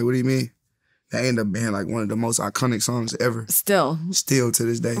saying? Like, what do you mean? That ended up being like one of the most iconic songs ever. Still to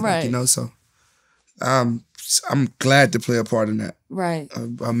this day. Right. Like, you know, so I'm glad to play a part in that. Right.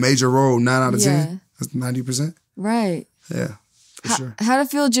 A major role, 9 out of 10. That's 90%. Right. Yeah. For sure. How'd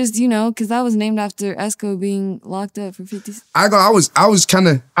it feel just, because that was named after Esco being locked up for 50. I was kind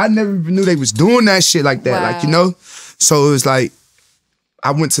of, I never even knew they was doing that shit like that. Wow. Like, you know? So it was like,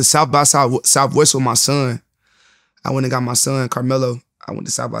 I went to South by Southwest with my son. I went and got my son, Carmelo. I went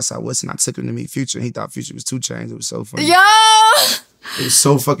to South by Southwest and I took him to meet Future. And he thought Future was 2 Chainz. It was so funny. Yo! It was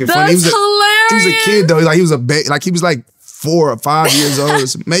so fucking funny. That's hilarious. He was a kid though. Like he was he was like 4 or 5 years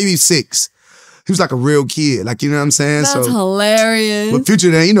old, maybe 6. He was like a real kid. Like, you know what I'm saying? That's hilarious. But Future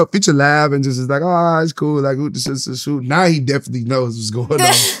then, Future laughed and just is like, oh, it's cool. Like, shoot. Now he definitely knows what's going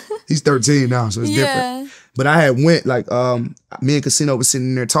on. He's 13 now, so it's different. But I had went, like, me and Casino was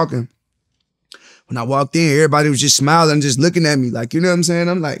sitting there talking. When I walked in, everybody was just smiling, just looking at me. Like, you know what I'm saying?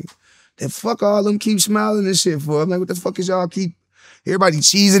 I'm like, the fuck all them keep smiling and shit for? I'm like, what the fuck is y'all keep? Everybody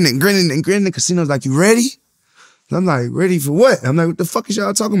cheesing and grinning and grinning. The Casino's like, you ready? And I'm like, ready for what? I'm like, what the fuck is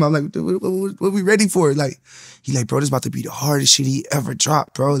y'all talking about? I'm like, what we ready for? Like, he like, bro, this about to be the hardest shit he ever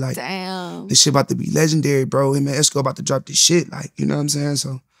dropped, bro. Like, damn. This shit about to be legendary, bro. Him and Esco about to drop this shit. Like, you know what I'm saying?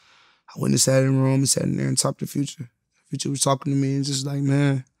 So I went and sat in the room and sat in there and talked to Future. Future was talking to me and just like,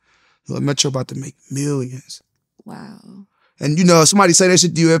 man, Metro about to make millions. Wow. And somebody say that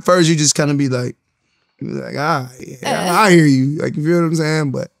shit to you at first, you just kind of be like, I hear you. Like, you feel what I'm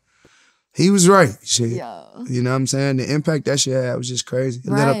saying? But he was right. Shit. Yo. You know what I'm saying? The impact that shit had was just crazy.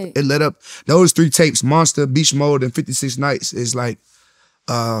 It lit up those 3 tapes, Monster, Beach Mode, and 56 Nights. It's like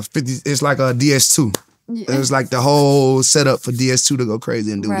it's like a DS2. Yeah. It was like the whole setup for DS2 to go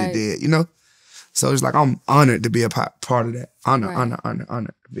crazy and do what it did, So it's like I'm honored to be a part of that.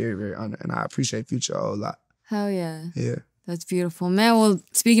 Honor. Very, very honored. And I appreciate Future a whole lot. Hell yeah. Yeah. That's beautiful. Man, well,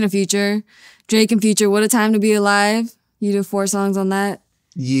 speaking of Future, Drake and Future, What a Time to Be Alive. You did 4 songs on that.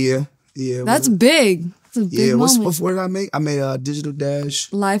 Yeah. Yeah. That's big. That's a big moment. What did I make? I made Digital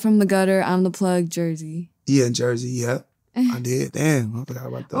Dash. Live from the Gutter, I'm the Plug, Jersey. Yeah, in Jersey, yeah. I did. Damn, I forgot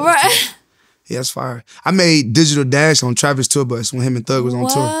about those. Right. Yeah, that's fire. I made Digital Dash on Travis tour bus when him and Thug was on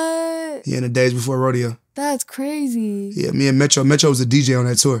tour. What? Yeah, in the days before rodeo. That's crazy. Yeah, me and Metro. Metro was a DJ on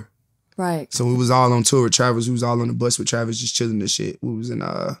that tour. Right. So we was all on tour with Travis. We was all on the bus with Travis, just chilling and shit. We was in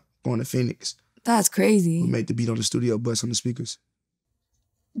going to Phoenix. That's crazy. We made the beat on the studio bus on the speakers.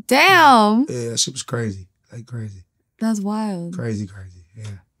 Damn. Yeah, that shit was crazy. Like crazy. That's wild. Crazy. Yeah.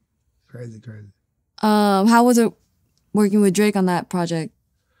 Crazy. How was it working with Drake on that project?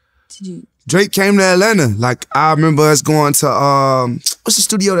 Drake came to Atlanta. Like I remember us going to what's the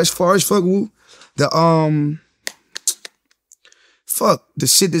studio that's far as fuck, woo? The the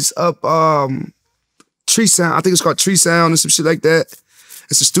shit that's up Tree Sound. I think it's called Tree Sound or some shit like that.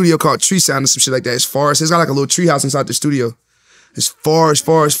 It's a studio called Tree Sound or some shit like that. It's far. It's got like a little tree house inside the studio. It's far as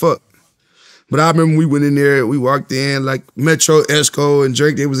fuck. But I remember we went in there, we walked in, like Metro, Esco, and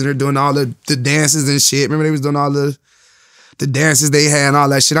Drake, they was in there doing all the dances and shit. Remember they was doing all the dances they had and all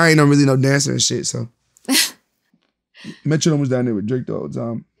that shit. I ain't really no dancer and shit, so. Metro was down there with Drake the whole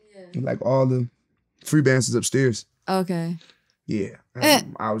time. Yeah. Like all the free bands is upstairs. Okay. Yeah.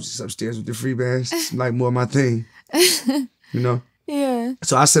 I was just upstairs with the free bands. It's like more my thing. You know? Yeah.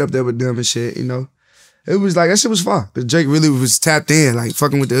 So I sat up there with them and shit, you know? It was like, that shit was fun. Because Drake really was tapped in, like,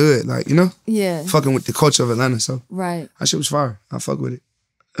 fucking with the hood, like, you know? Yeah. Fucking with the culture of Atlanta, so. Right. That shit was fire. I fuck with it.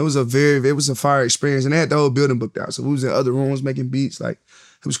 It was a fire experience. And they had the whole building booked out. So we was in other rooms making beats. Like,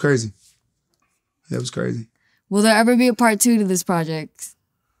 it was crazy. Yeah, it was crazy. Will there ever be a part 2 to this project?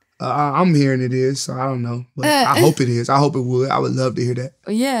 I'm hearing it is, so I don't know. But I hope it is. I hope it would. I would love to hear that.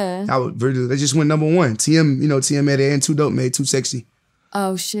 Yeah. I would really. They just went #1. TM made it and Too Dope made Too Sexy.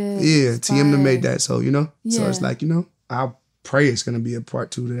 Oh, shit. Yeah, TM made that, so, you know? Yeah. So it's like, you know, I pray it's going to be a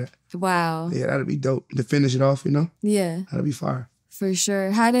part 2 to that. Wow. Yeah, that'd be dope. To finish it off, you know? Yeah. That'd be fire. For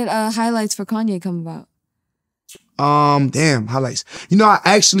sure. How did Highlights for Kanye come about? Damn, Highlights. You know, I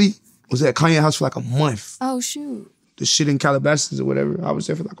actually was at Kanye's house for like a month. Oh, shoot. The shit in Calabasas or whatever. I was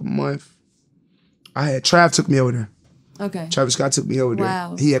there for like a month. Trav took me over there. Okay. Travis Scott took me over there.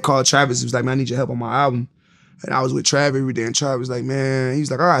 Wow. He had called Travis. He was like, man, I need your help on my album. And I was with Trav every day. And Trav was like, man, he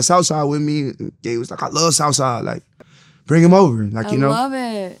was like, all right, Southside with me. And he was like, I love Southside. Like, bring him over. Like, you know. I love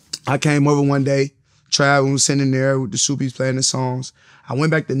it. I came over one day. Trav was sitting there with the Soupies playing the songs. I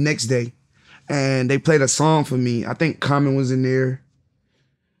went back the next day. And they played a song for me. I think Common was in there.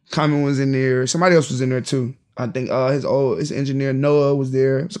 Somebody else was in there too. I think his engineer Noah was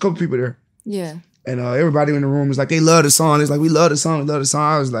there. There's a couple people there. Yeah. And everybody in the room was like, they love the song. It's like, we love the song. I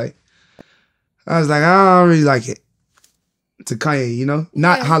was like, I don't really like it. To Kanye, you know?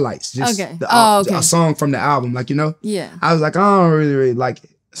 Not Highlights. Just okay. A song from the album, like, you know? Yeah. I was like, I don't really like it.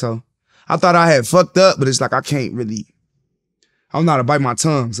 So I thought I had fucked up, but it's like, I can't really, I'm not to bite my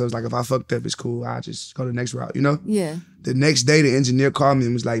tongue. So it's like, if I fucked up, it's cool. I just go the next route, you know? Yeah. The next day, the engineer called me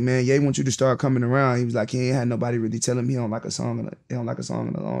and was like, man, Ye want you to start coming around. He was like, he ain't had nobody really tell him he don't like a song in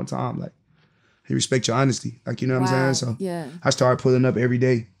a long time. Like, he respect your honesty. Like, you know what I'm saying? So yeah. I started pulling up every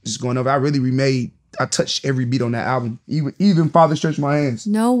day, just going over. I touched every beat on that album. Even Father Stretch My Hands.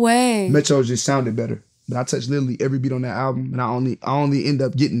 No way. Metro just sounded better. But I touched literally every beat on that album, and I only end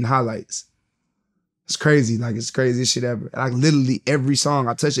up getting Highlights. It's crazy. Like, it's the craziest shit ever. Like, literally every song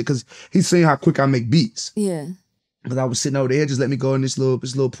I touched it, because he's seen how quick I make beats. Yeah. Because I was sitting over there, just let me go in this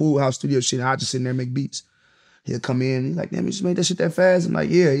little pool house studio shit, and I just sit there and make beats. He'll come in, he's like, damn, you just made that shit that fast? I'm like,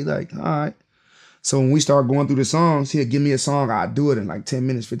 yeah. He's like, all right. So when we start going through the songs, he'll give me a song, I'll do it in like 10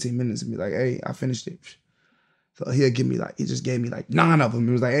 minutes, 15 minutes, and be like, hey, I finished it. So he just gave me like 9 of them.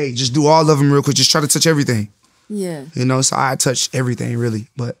 He was like, hey, just do all of them real quick. Just try to touch everything. Yeah. You know, so I touched everything really,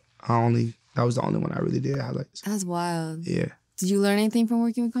 but that was the only one I really did Highlights. That's wild. Yeah. Did you learn anything from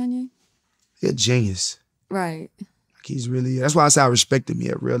working with Kanye? He's a genius. Right. Like, he's really, that's why I say I respect him. He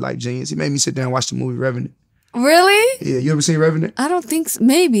a real life genius. He made me sit down and watch the movie Revenant. Really? Yeah, you ever seen Revenant? I don't think so.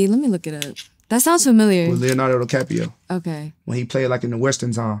 Maybe. Let me look it up. That sounds familiar. With Leonardo DiCaprio. Okay. When he played like in the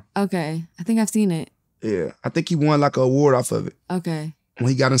Western time. Okay. I think I've seen it. Yeah. I think he won like an award off of it. Okay. When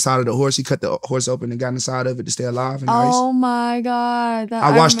he got inside of the horse, he cut the horse open and got inside of it to stay alive in the Oh ice. my God.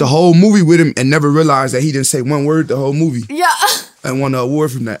 I watched the whole movie with him and never realized that he didn't say one word the whole movie. Yeah. And won the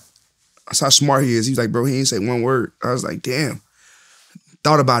award from that. That's how smart he is. He was like, bro, he didn't say one word. I was like, damn.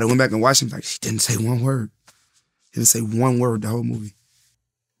 Thought about it, went back and watched him. Like, he didn't say one word. He didn't say one word the whole movie.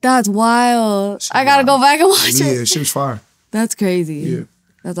 That's wild. I gotta go back and watch it. Yeah, shit was fire. That's crazy. Yeah.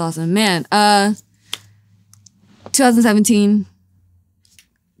 That's awesome. Man, 2017,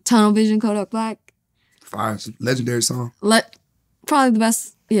 Tunnel Vision, Kodak Black. Fire. Legendary song. Probably the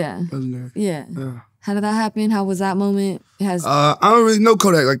best. Yeah. Legendary. Yeah. Yeah. How did that happen? How was that moment? I don't really know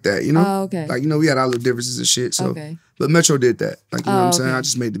Kodak like that, you know? Oh, okay. Like, you know, we had our little differences and shit, so. Okay. But Metro did that. Like, you know what I'm saying? Okay. I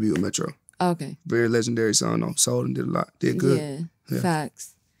just made the beat with Metro. Okay. Very legendary song though. Sold and did a lot. Did good. Yeah.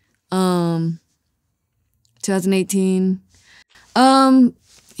 Facts. 2018.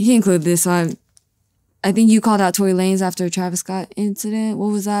 He included this, so I think you called out Tory Lanez after a Travis Scott incident.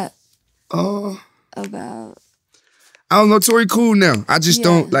 What was that about? I don't know. Tory cool now. I just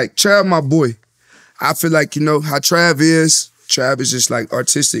don't like Trav, my boy. I feel like, you know, how Trav is just like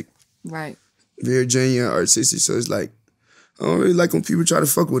artistic. Right. Very genuine, artistic. So it's like, I don't really like when people try to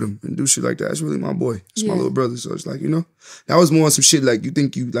fuck with him and do shit like that. That's really my boy. It's my little brother. So it's like, you know, that was more on some shit like, you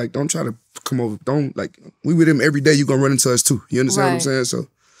think you, like, don't try to come over. Don't, like, we with him every day, you gonna run into us too. You understand what I'm saying? So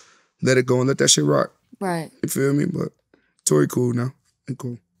let it go and let that shit rock. Right. You feel me? But Tory cool now. He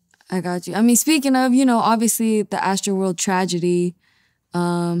cool. I got you. I mean, speaking of, you know, obviously the Astroworld tragedy,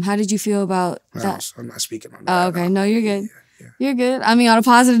 how did you feel about that? I'm not speaking on Oh, that. okay. No, you're good. You're good. I mean, on a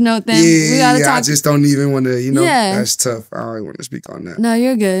positive note, then we gotta talk. I just don't even want to, you know, that's tough. I don't even want to speak on that. No,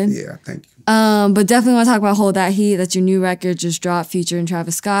 you're good. Yeah, thank you. But definitely want to talk about Hold That Heat. That's your new record, just dropped, featuring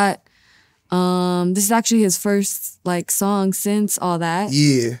Travis Scott. This is actually his first like song since all that.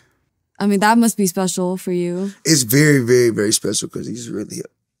 Yeah. I mean, that must be special for you. It's very, very, very special because he's really a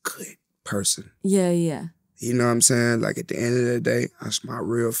good person. Yeah, yeah. You know what I'm saying? Like at the end of the day, that's my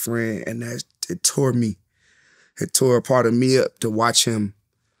real friend, and it tore me. It tore a part of me up to watch him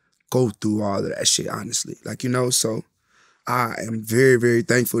go through all of that shit, honestly. Like, you know, so I am very, very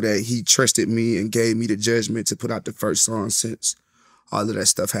thankful that he trusted me and gave me the judgment to put out the first song since all of that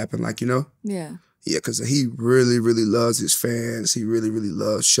stuff happened. Like, you know? Yeah. Yeah, because he really, really loves his fans. He really, really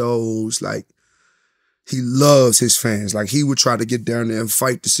loves shows. Like, he loves his fans. Like, he would try to get down there and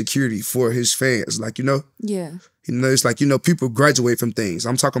fight the security for his fans. Like, you know? Yeah. You know, it's like, you know, people graduate from things.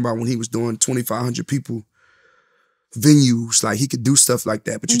 I'm talking about when he was doing 2,500 people venues, like he could do stuff like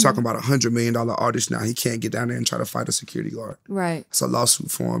that. But you're talking about $100 million artist now. He can't get down there and try to fight a security guard. Right. It's a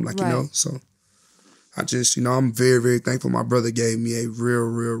lawsuit for him, like, you know? So I just, you know, I'm very, very thankful my brother gave me a real,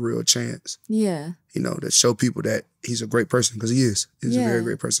 real, real chance. Yeah. You know, to show people that he's a great person, because he is. He's a very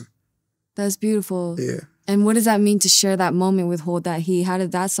great person. That's beautiful. Yeah. And what does that mean to share that moment with Hold That Heat? How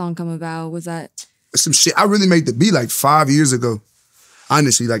did that song come about? Was that... Some shit. I really made the beat like 5 years ago.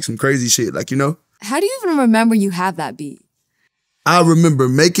 Honestly, like some crazy shit, like, you know? How do you even remember you have that beat? I remember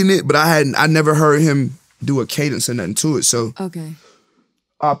making it, but I never heard him do a cadence or nothing to it. So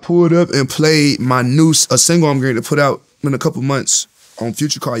I pulled up and played my a single I'm going to put out in a couple months on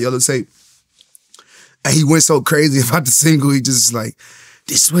Future called Yellow Tape. And he went so crazy about the single. He just like,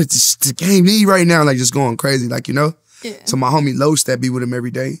 this is what the game need right now. Like just going crazy, like, you know? Yeah. So my homie Los that be with him every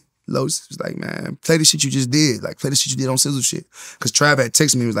day. Los was like, man, play the shit you just did. Like, play the shit you did on Sizzle shit. Because Trav had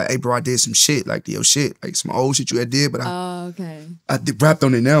texted me, he was like, hey, bro, I did some shit. Like, your shit. Like, some old shit you had did, but I rapped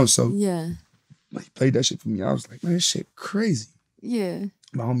on it now, so. Yeah. Like, he played that shit for me. I was like, man, this shit crazy. Yeah.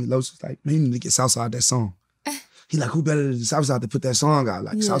 My homie Los was like, man, you need to get Southside that song. He like, who better than Southside to put that song out?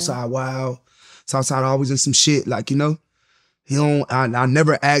 Like, Southside, wow. Southside always in some shit. Like, you know? I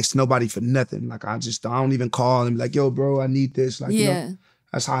never asked nobody for nothing. Like, I don't even call and be like, yo, bro, I need this. Like, you know?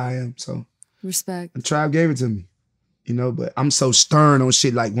 That's how I am, so. Respect. And Trav gave it to me, you know, but I'm so stern on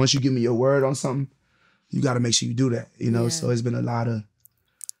shit. Like, once you give me your word on something, you got to make sure you do that, you know? So it's been a lot of,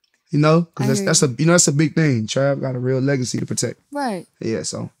 you know, because that's a big thing. Trav got a real legacy to protect. Right. Yeah,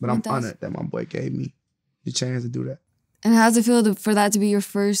 so, but I'm honored that my boy gave me the chance to do that. And how does it feel for that to be your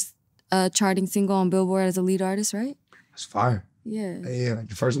first charting single on Billboard as a lead artist, right? It's fire. Yeah. Yeah, like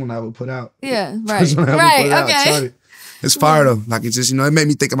the first one I ever put out. Yeah, right. Okay. It's fire though. Like, it just, you know, it made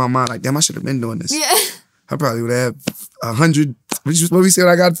me think in my mind, like, damn, I should have been doing this. Yeah. I probably would have 100, what we said,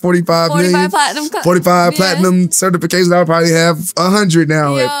 I got 45 million. Platinum. 45 platinum certifications. I would probably have 100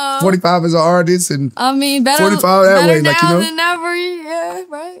 now. Like 45 as an artist and I mean, better, 45 that way. Like, you know. Than never. Yeah,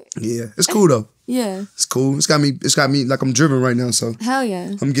 right. Yeah, it's cool though. Yeah. It's cool. It's got me like I'm driven right now, so. Hell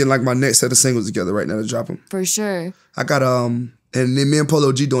yeah. I'm getting like my next set of singles together right now to drop them. For sure. I got, and then me and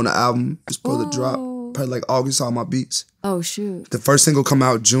Polo G doing the album. It's supposed to drop probably like August, all my beats. Oh, shoot. The first single come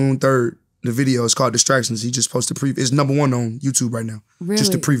out June 3rd. The video is called Distractions. He just posted preview. It's #1 on YouTube right now. Really?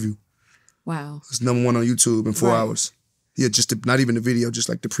 Just the preview. Wow. It's #1 on YouTube in 4 hours. Yeah, not even the video, just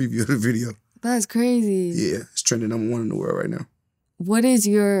like the preview of the video. That's crazy. Yeah, it's trending #1 in the world right now. What is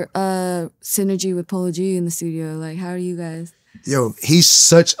your synergy with Polo G in the studio? Like, how are you guys? Yo, he's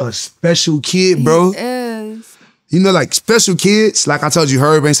such a special kid, bro. He is. You know, like, special kids, like I told you,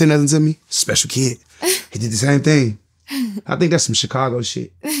 Herb ain't say nothing to me. Special kid. He did the same thing. I think that's some Chicago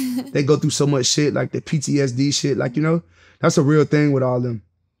shit. They go through so much shit, like the PTSD shit. Like, you know, that's a real thing with all them.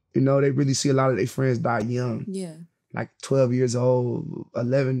 You know, they really see a lot of their friends die young. Yeah. Like 12 years old,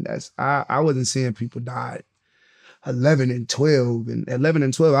 11. I wasn't seeing people die 11 and 12. And 11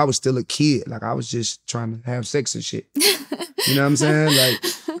 and 12, I was still a kid. Like, I was just trying to have sex and shit. You know what I'm saying?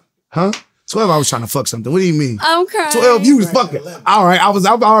 Like, huh? 12, I was trying to fuck something. What do you mean? I'm crying. 12, you was fucking. All right,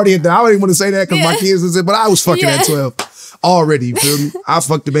 I'm already at that. I didn't want to say that because my kids was in, but I was fucking at 12 already. You feel me? I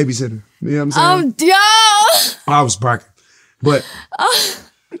fucked the babysitter. You know what I'm saying? I was bragging. But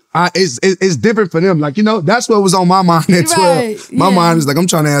it's different for them. Like, you know, that's what was on my mind at 12. Right. My mind is like, I'm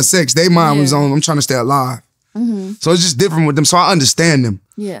trying to have sex. Their mind was on, I'm trying to stay alive. So it's just different with them. So I understand them.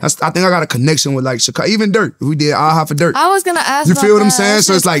 Yeah. I think I got a connection with like Chicago. Even Dirt. We did Aha for Dirt. I was going to ask you feel what I'm saying?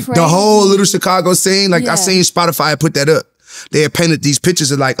 So it's like the whole little Chicago scene. Like I seen Spotify put that up. They had painted these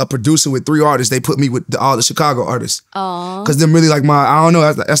pictures of like a producer with 3 artists. They put me with all the Chicago artists. Oh. Cause them really like I don't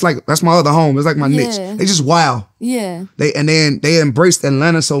know. That's my other home. It's like my niche. They just wild. Yeah. They embraced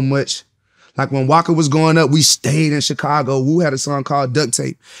Atlanta so much. Like when Walker was going up, we stayed in Chicago. Wu had a song called Duct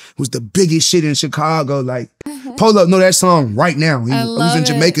Tape. It was the biggest shit in Chicago. Like Polo know that song right now. He was in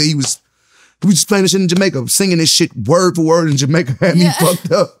Jamaica. We was just playing this shit in Jamaica, singing this shit word for word in Jamaica. Had me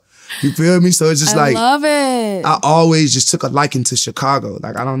fucked up. You feel me? So it's just like, I love it. I always just took a liking to Chicago.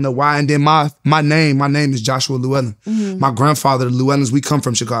 Like, I don't know why. And then my name is Joshua Llewellyn. My grandfather, the Llewellyns, we come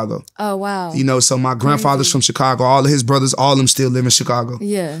from Chicago. Oh, wow. You know, so my grandfather's from Chicago. All of his brothers, all of them still live in Chicago.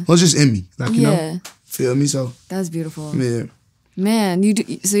 Yeah. Well, it's just in me. Like, you know, feel me? So. That's beautiful. Yeah. Man,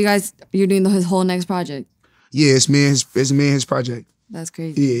 so you guys, you're doing his whole next project? Yeah, it's me and his project. That's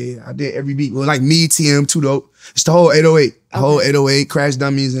crazy. Yeah, I did every beat. Well, like me, TM, Too Dope. It's the whole 808. The whole 808, Crash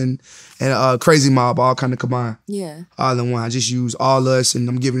Dummies, and Crazy Mob, all kind of combined. Yeah. All in one. I just use all us, and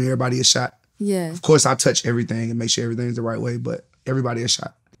I'm giving everybody a shot. Yeah. Of course, I touch everything and make sure everything's the right way, but everybody a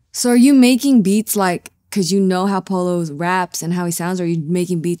shot. So are you making beats like, because you know how Polo raps and how he sounds, or are you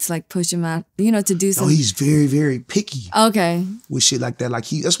making beats like push him out, you know, to do something? No, he's very, very picky. Okay. With shit like that. Like,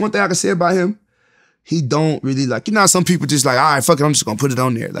 that's one thing I can say about him. He don't really like, you know how some people just like, all right, fuck it, I'm just gonna put it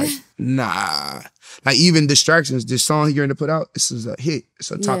on there. Like, nah. Like even Distractions, this song he going to put out, this is a hit.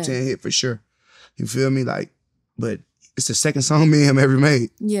 It's a top 10 hit for sure. You feel me? Like, but it's the second song me and him ever made.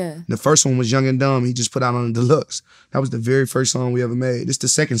 Yeah. The first one was Young and Dumb. He just put out on the deluxe. That was the very first song we ever made. This is the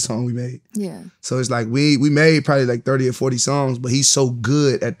second song we made. Yeah. So it's like we made probably like 30 or 40 songs, but he's so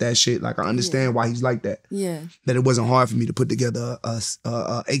good at that shit. Like I understand why he's like that. Yeah. That it wasn't hard for me to put together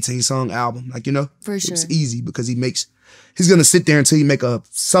a 18 song album. Like, you know? For sure. It's easy because he's gonna sit there until he make a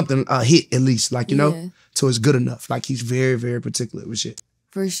hit at least. Like, you know? So it's good enough. Like he's very, very particular with shit.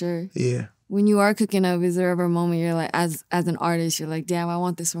 For sure. Yeah. When you are cooking up, is there ever a moment you're like, as an artist, you're like, damn, I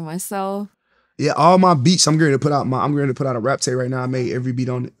want this for myself? Yeah, all my beats, I'm going to put out a rap tape right now. I made every beat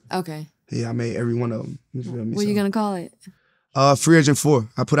on it. Okay. Yeah, I made every one of them. You feel me? What are you gonna call it? Free Agent 4.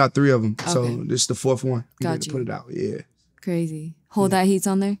 I put out 3 of them. Okay. So this is the 4th one. I'm Got going to you. put it out. Yeah. Crazy. Hold That Heat's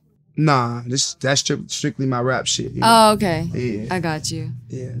on there? Nah, that's strictly my rap shit. You know? Oh, okay. Yeah. I got you.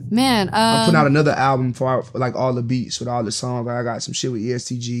 Yeah. Man, I'm putting out another album for like all the beats with all the songs. Like, I got some shit with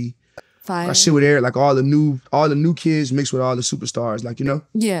ESTG. Fire. Got shit with Eric, like all the new kids mixed with all the superstars, like, you know?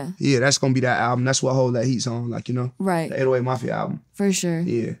 Yeah. Yeah, that's gonna be that album. That's what Hold That Heat's on, like, you know? Right. The 808 Mafia album. For sure.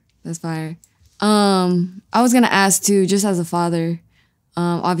 Yeah. That's fire. I was gonna ask too, just as a father,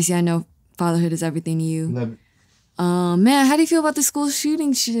 obviously I know fatherhood is everything to you. Love it. Man, how do you feel about the school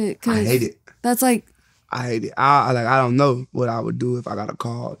shooting shit? I hate it. That's like, I hate it. I don't know what I would do if I got a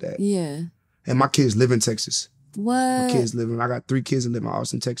call that. Yeah. And my kids live in Texas. What? I got 3 kids that live in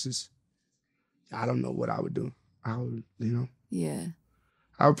Austin, Texas. I don't know what I would do. I would, you know. Yeah.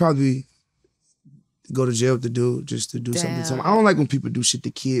 I would probably go to jail just to do something to them. I don't like when people do shit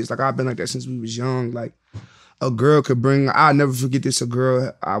to kids. Like, I've been like that since we was young. Like, a girl could bring, I'll never forget this,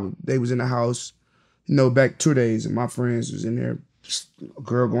 they was in the house, you know, back 2 days, and my friends was in there, a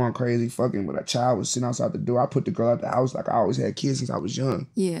girl going crazy, fucking with a child was sitting outside the door. I put the girl out the house. Like, I always had kids since I was young.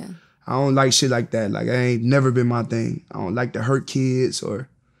 Yeah. I don't like shit like that. Like, I ain't never been my thing. I don't like to hurt kids or,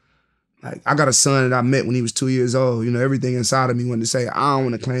 like, I got a son that I met when he was 2 years old. You know, everything inside of me wanted to say, I don't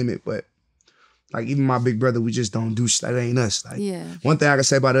want to claim it, but, like, even my big brother, we just don't do shit. That ain't us. Like, one thing I can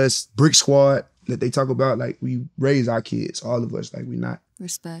say about us, Brick Squad, that they talk about, like, we raise our kids, all of us. Like, we not.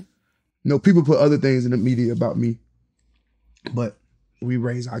 Respect. You know, people put other things in the media about me, but we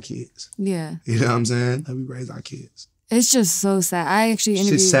raise our kids. Yeah. You know what I'm saying? Like, we raise our kids. It's just so sad. I actually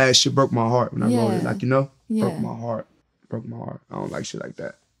interviewed... Shit sad. Shit broke my heart when I wrote it. Like, you know? Yeah. Broke my heart. Broke my heart. I don't like shit like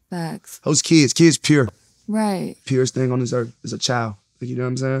that. Facts. Those kids pure. Right. Purest thing on this earth is a child. Like, you know what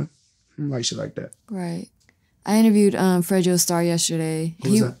I'm saying? I don't like shit like that. Right. I interviewed Fredjo Starr yesterday.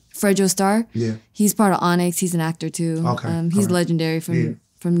 Who was that? Fredjo Starr. Yeah. He's part of Onyx. He's an actor too. Okay. He's legendary from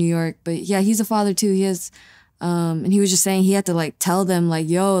New York. But yeah, he's a father too. He has, and he was just saying he had to like tell them like,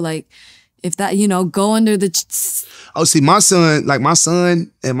 yo, like, if that, you know, go under the... Oh, see, my son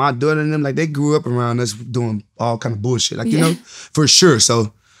and my daughter and them, like, they grew up around us doing all kind of bullshit, like, you know, for sure.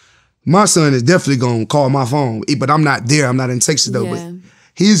 So my son is definitely gonna call my phone, but I'm not there. I'm not in Texas though. But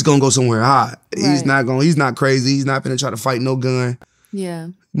he's gonna go somewhere hot. He's not crazy. He's not gonna try to fight no gun. Yeah.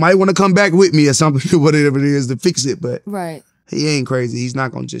 Might want to come back with me or something, whatever it is, to fix it. But he ain't crazy. He's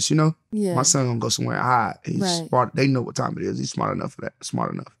not gonna just, you know. Yeah. My son gonna go somewhere hot. He's smart. They know what time it is. He's smart enough for that.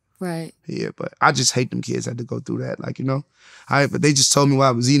 Smart enough. Right. Yeah, but I just hate them kids had to go through that. Like, you know. But they just told me while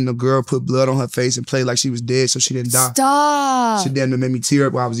I was eating, a girl put blood on her face and played like she was dead so she didn't die. Stop. She damn near made me tear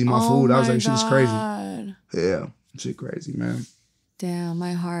up while I was eating my food. I was like, she's crazy. Yeah. Shit crazy, man. Damn,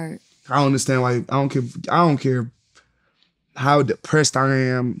 my heart. I don't understand why. I don't care how depressed I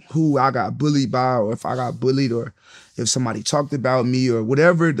am, who I got bullied by, or if I got bullied, or if somebody talked about me, or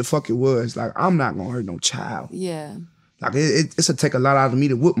whatever the fuck it was. Like, I'm not gonna hurt no child. Yeah. Like, it's a take a lot out of me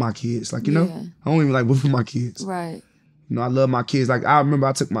to whoop my kids. Like, you know? I don't even like whooping my kids. Right. You know, I love my kids. Like, I remember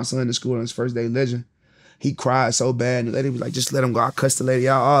I took my son to school on his first day legend. He cried so bad, and the lady was like, just let him go. I cussed the lady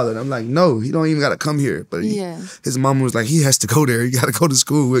out all of it. I'm like, no, he don't even got to come here. But his mama was like, he has to go there. He got to go to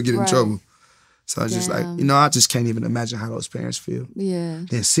school. We'll get in trouble. So I was just like, you know, I just can't even imagine how those parents feel. Yeah.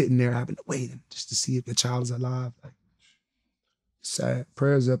 Then sitting there having to wait just to see if the child is alive. Like, sad.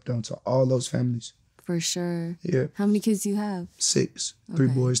 Prayers up though to all those families. For sure. Yeah. How many kids do you have? 6. 3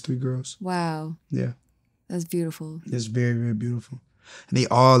 boys, 3 girls. Wow. Yeah. That's beautiful. It's very, very beautiful. And they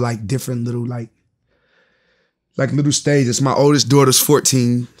all like different little like little stages. My oldest daughter's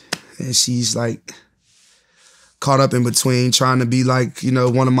 14 and she's like caught up in between trying to be like, you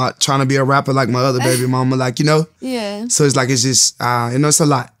know, trying to be a rapper like my other baby mama, like, you know? Yeah. So it's like, it's just, you know, it's a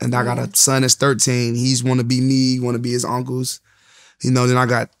lot. And I got a son that's 13. He's want to be me, want to be his uncles. You know, then I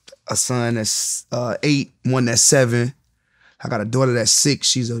got a son that's 8, one that's 7. I got a daughter that's 6.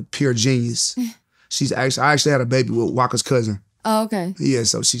 She's a pure genius. I actually had a baby with Waka's cousin. Oh, okay. Yeah,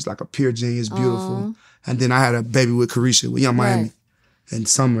 so she's like a pure genius, beautiful. And then I had a baby with Carisha, with Young Miami. Right. And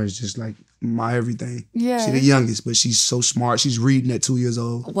Summer is just like my everything. Yeah. She's the youngest, but she's so smart. She's reading at 2 years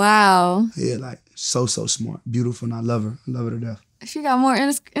old. Wow. Yeah, like so smart. Beautiful, and I love her. I love her to death. She got more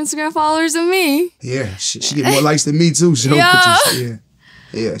Instagram followers than me. Yeah, she get more likes than me too. She don't put you,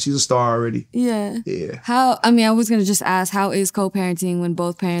 yeah, she's a star already. Yeah. Yeah. I was going to just ask, how is co-parenting when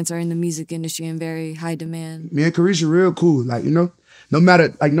both parents are in the music industry in very high demand? Me and Carisha real cool. Like, you know, no matter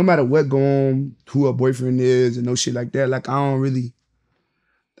what go on, who her boyfriend is and no shit like that, like, I don't really,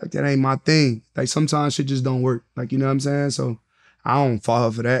 like, that ain't my thing. Like, sometimes shit just don't work. Like, you know what I'm saying? So I don't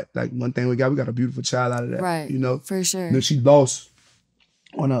fault her for that. Like, one thing we got a beautiful child out of that. Right. You know? For sure. You know, she lost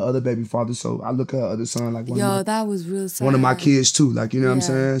on her other baby father, so I look at her other son like that was real sad. One of my kids too, like, you know what I'm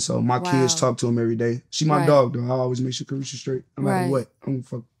saying? So my kids talk to him every day. She my dog though. I always make sure Carisha straight, no matter what. I don't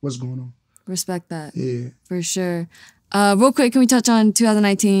fuck what's going on. Respect that. Yeah. For sure. Real quick, can we touch on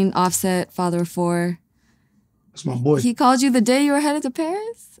 2019, Offset, father of 4? That's my boy. He called you the day you were headed to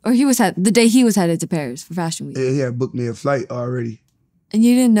Paris? Or the day he was headed to Paris for Fashion Week? Yeah, he had booked me a flight already. And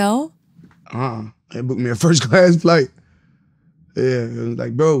you didn't know? He booked me a first class flight. Yeah, it was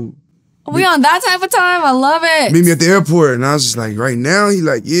like, bro. We on that type of time? I love it. Meet me at the airport. And I was just like, right now? He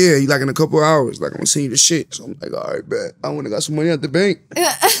like, yeah. He like, in a couple of hours. Like, I'm gonna send you the shit. So I'm like, all right, bet. I went and got some money at the bank.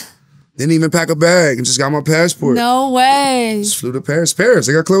 Didn't even pack a bag and just got my passport. No way. Just flew to Paris.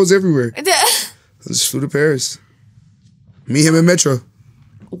 They got clothes everywhere. I just flew to Paris. Me, him, and Metro.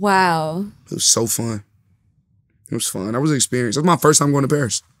 Wow. It was so fun. It was fun. That was an experience. That was my first time going to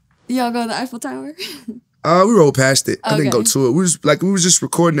Paris. Y'all go to the Eiffel Tower? We rode past it. I didn't go to it. We was just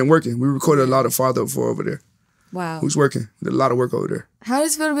recording and working. We recorded a lot of Father of 4 over there. Wow. We was working. We did a lot of work over there. How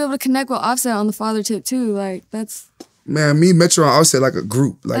does it feel to be able to connect with Offset on the father tip too? Like, that's... Man, me, Metro, and Offset like a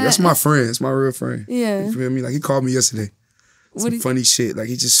group. Like, that's my friend. It's my real friend. Yeah. You feel me? Like, he called me yesterday. Some funny shit. Like,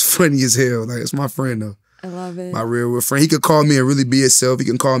 he's just funny as hell. Like, it's my friend though. I love it. My real friend. He could call me and really be himself. He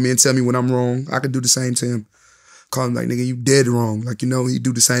can call me and tell me when I'm wrong. I could do the same to him. Call him like, nigga, you dead wrong. Like, you know, he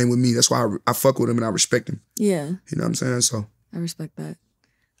do the same with me. That's why I fuck with him and I respect him. Yeah. You know what I'm saying? So. I respect that.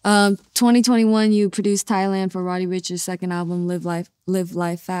 2021, you produced Thailand for Roddy Ricch's second album, Live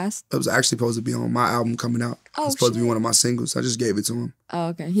Life Fast. It was actually supposed to be on my album coming out. Oh, it's supposed to be one of my singles. I just gave it to him. Oh,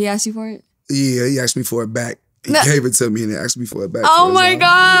 okay. He asked you for it? Yeah, he asked me for it back. He gave it to me and he asked me for it back. Oh my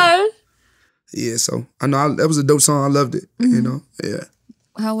God. Yeah, so I know that was a dope song. I loved it, you know? Yeah.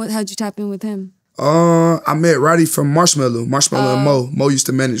 How'd you tap in with him? I met Roddy from Marshmello and Mo. Mo used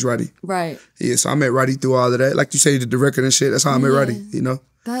to manage Roddy. Right. Yeah, so I met Roddy through all of that. Like you say, he did the record and shit. That's how I met Roddy, you know?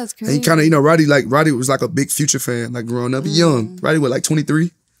 That's crazy. And he kind of, you know, Roddy was like a big Future fan, like growing up. He young. Roddy was like 23,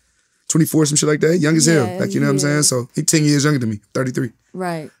 24, some shit like that. Young as hell. Like, you know what I'm saying? So he 10 years younger than me, 33.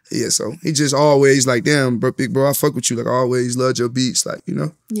 Right. Yeah, so he just always like, damn, bro, big bro, I fuck with you. Like, I always loved your beats. Like, you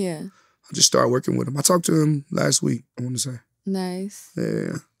know? Yeah. I just started working with him. I talked to him last week, I want to say. Nice.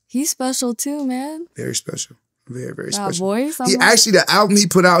 Yeah. He's special too, man. Very special. Very, very That special. voice. He actually, the album he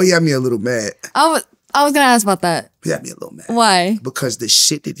put out, he had me a little mad. I was gonna ask about that. He had me a little mad. Why? Because the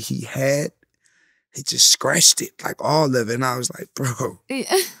shit that he had, he just scratched it, like all of it. And I was like, bro,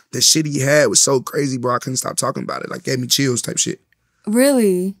 Yeah. the shit he had was so crazy, bro. I couldn't stop talking about it. Like, gave me chills type shit.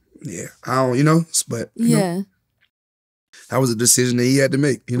 Really? Yeah. I don't, you know, but, you know, that was a decision that he had to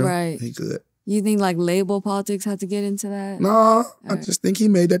make, you know? Right. He could. You think like label politics had to get into that? Nah, I just think he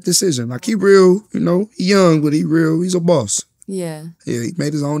made that decision. Like, he real, you know, he young, but he real. He's a boss. Yeah. Yeah, he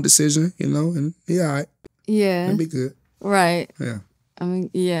made his own decision, you know, and he all right. Yeah. He'll be good. Right. Yeah. I mean,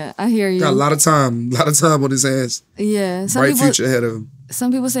 yeah, I hear you. Got a lot of time on his hands. Yeah. Bright future ahead of him.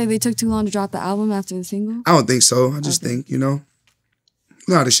 Some people say they took too long to drop the album after the single. I don't think so. I just think, you know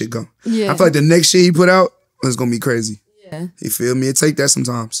how this shit go. Yeah. I feel like the next shit he put out is gonna be crazy. Yeah. You feel me? It take that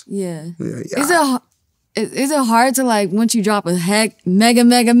sometimes. Yeah. Yeah. Is it hard to like once you drop a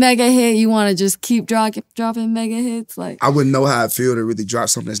mega hit, you want to just keep dropping mega hits? Like I wouldn't know how I feel to really drop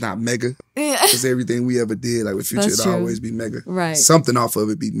something that's not mega. Yeah. Because everything we ever did, like with Future, That's it'll true. always be mega. Right. Something off of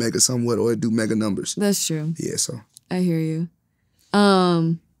it be mega somewhat, or it do mega numbers. That's true. Yeah. So I hear you.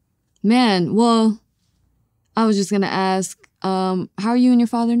 Man, well, I was just gonna ask, how are you and your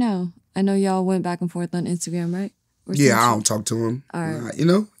father now? I know y'all went back and forth on Instagram, right? Or yeah, social? I don't talk to him. All right. You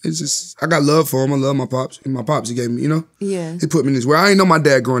know, it's just I got love for him. I love my pops. And my pops, he gave me, you know. Yeah. He put me in this world. I ain't know my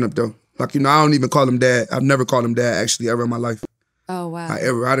dad growing up though. Like, you know, I don't even call him dad. I've never called him dad actually ever in my life. Oh wow. I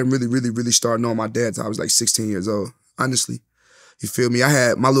didn't really start knowing my dad until I was like 16 years old. Honestly. You feel me? I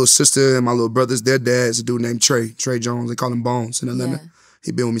had my little sister and my little brothers, their dad's a dude named Trey Jones. They call him Bones in Atlanta. Yeah.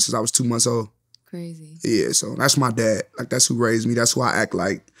 He been with me since I was 2 months old. Crazy. Yeah, so that's my dad. Like, that's who raised me. That's who I act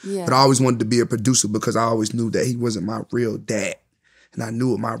like. Yeah. But I always wanted to be a producer because I always knew that he wasn't my real dad. And I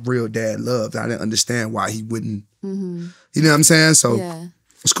knew what my real dad loved. I didn't understand why he wouldn't. Mm-hmm. You know what I'm saying? So Yeah.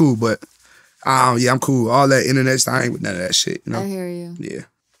 it's cool, but yeah, I'm cool. All that internet stuff, I ain't with none of that shit. You know? I hear you. Yeah.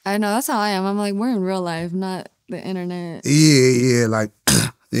 I know, that's how I am. I'm like, we're in real life, not the internet. Yeah, like,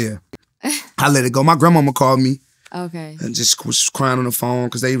 yeah. I let it go. My grandmama called me. Okay. And just was crying on the phone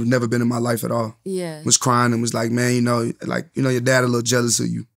because they've never been in my life at all. Yeah. Was crying and was like, man, you know, your dad a little jealous of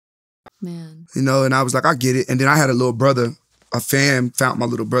you. Man. You know, and I was like, I get it. And then I had a little brother, a fan found my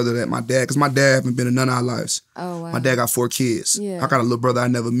little brother that my dad, because my dad haven't been in none of our lives. Oh, wow. My dad got 4 kids. Yeah. I got a little brother I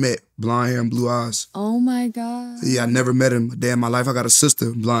never met, blonde hair and blue eyes. Oh, my God. Yeah, I never met him a day in my life. I got a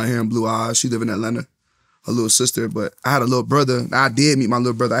sister, blonde hair and blue eyes. She live in Atlanta, a little sister. But I had a little brother. I did meet my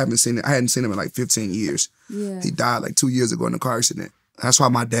little brother. I hadn't seen him in like 15 years. Yeah. He died like 2 years ago in a car accident. That's why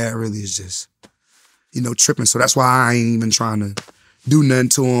my dad really is just, you know, tripping. So that's why I ain't even trying to do nothing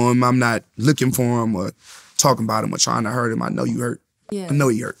to him. I'm not looking for him or talking about him or trying to hurt him. I know you hurt. Yeah. I know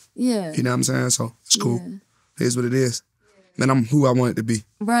he hurt. Yeah. You know what I'm saying? So it's cool. Yeah. It is what it is. Man, I'm who I want it to be.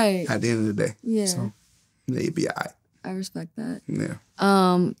 Right. At the end of the day. Yeah. So yeah, you'd be all right. I respect that. Yeah.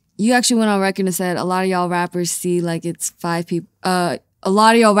 You actually went on record and said a lot of y'all rappers see like it's 5 people. A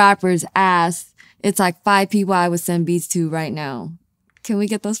lot of y'all rappers ask, it's like 5 people I would send beats to right now. Can we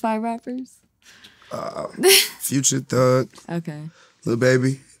get those 5 rappers? Future, Thug, Okay. Lil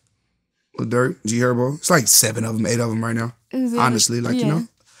Baby, Lil Durk, G Herbo. It's like 7 of them, 8 of them right now. Is it? Honestly, like, you Yeah. know.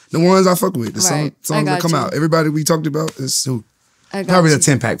 The ones I fuck with. The Right. songs that got come you. out. Everybody we talked about is who? I got Probably you. a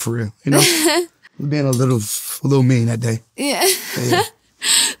 10-pack for real. You know? We're being a little mean that day. Yeah. Yeah.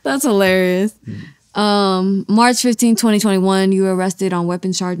 That's hilarious. March 15, 2021, you were arrested on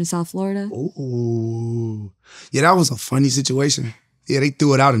weapons charge in South Florida. Ooh. Yeah, that was a funny situation. Yeah, they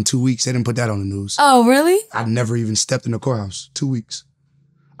threw it out in 2 weeks. They didn't put that on the news. Oh, really? I never even stepped in the courthouse. 2 weeks.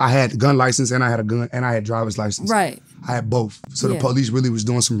 I had the gun license and I had a gun and I had driver's license. Right. I had both. So Yeah. the police really was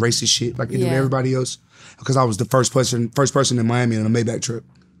doing some racist shit like they do to Yeah. everybody else. Because I was the first person in Miami on a Maybach trip.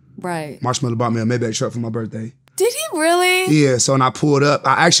 Right. Marshmallow bought me a Maybach truck for my birthday. Did he really? Yeah, so when I pulled up,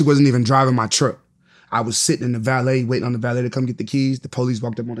 I actually wasn't even driving my truck. I was sitting in the valet, waiting on the valet to come get the keys. The police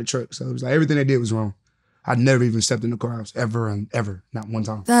walked up on the truck. So it was like everything they did was wrong. I'd never even stepped in the courthouse, ever and ever. Not one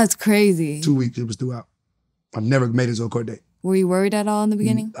time. That's crazy. 2 weeks, it was throughout. I've never made it to a court date. Were you worried at all in the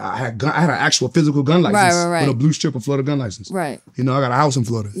beginning? I had an actual physical gun license. Right. With a blue strip of Florida gun license. Right. You know, I got a house in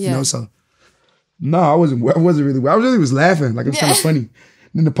Florida. Yeah. You know, so. No, I wasn't really, I really was laughing. Like, it was kind of funny.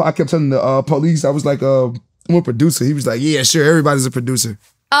 Then I kept telling the police, I was like, I'm a producer. He was like, yeah, sure, everybody's a producer.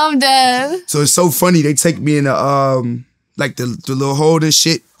 I'm dead. So it's so funny. They take me in the, like the little hold and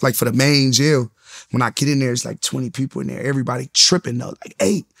shit, like for the main jail. When I get in there, it's like 20 people in there. Everybody tripping though. Like,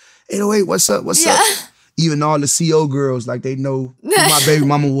 hey, 808, what's up? What's up? even all the CO girls, like they know who my baby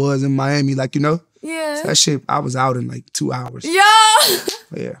mama was in Miami, like, you know? Yeah. So that shit, I was out in like 2 hours. Yeah.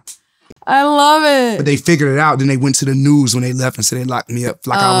 Yeah. I love it. But they figured it out. Then they went to the news when they left and said they locked me up.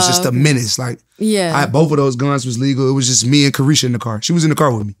 Like I was just a menace. Like both of those guns was legal. It was just me and Carisha in the car. She was in the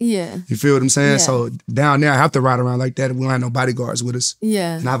car with me. Yeah. You feel what I'm saying? Yeah. So down there, I have to ride around like that. We don't have no bodyguards with us.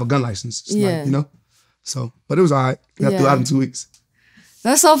 Yeah. And I have a gun license. It's Yeah. like, you know? So, but it was all right. Got through out in 2 weeks.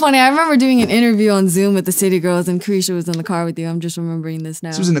 That's so funny. I remember doing an interview on Zoom with the City Girls and Carisha was in the car with you. I'm just remembering this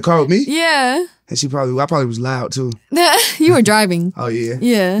now. She was in the car with me? Yeah. And I probably was loud too. You were driving. Oh yeah.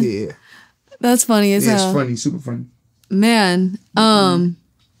 Yeah. Yeah. That's funny as hell. Yeah, it's funny, super funny. Man. Well,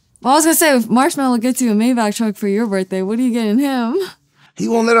 I was gonna say if Marshmallow gets you a Maybach truck for your birthday, what are you getting him? He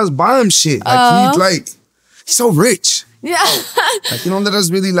won't let us buy him shit. Like he's so rich. Yeah. Like he don't let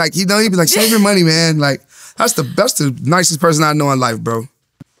us really like he be like, save your money, man. Like that's the nicest person I know in life, bro.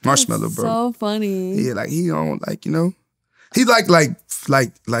 Marshmallow, bro. So funny. Yeah, like he don't like, you know. He like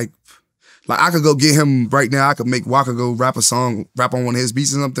I could go get him right now. I could make Walker go rap on one of his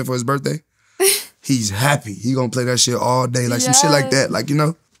beats or something for his birthday. He's happy. He gonna play that shit all day. Like some shit like that. Like, you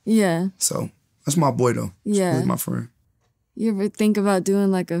know? Yeah. So that's my boy though. Yeah. He's my friend. You ever think about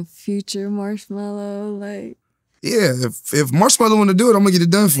doing like a future Marshmallow? Like yeah, if Marshmallow want to do it, I'm gonna get it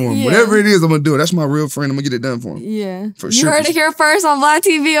done for him. Yeah. Whatever it is, I'm gonna do it. That's my real friend. I'm gonna get it done for him. Yeah. For you sure. heard it here first on Black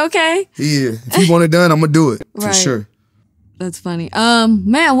TV, okay? Yeah. If he want it done, I'm gonna do it. For Right. sure. That's funny.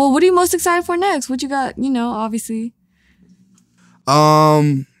 Man, well, what are you most excited for next? What you got, you know, obviously.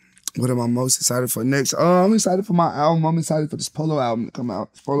 What am I most excited for next? I'm excited for my album. I'm excited for this Polo album to come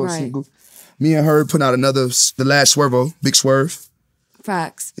out. This Polo single. Me and her putting out the last Swervo, Big Swerve.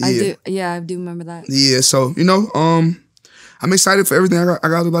 Facts. Yeah. I do remember that. Yeah, so, you know, I'm excited for everything I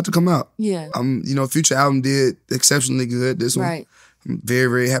got about to come out. Yeah. You know, Future album did exceptionally good. This one. Right. I'm very,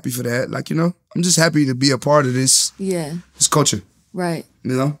 very happy for that. Like, you know, I'm just happy to be a part of this. Yeah. This culture. Right.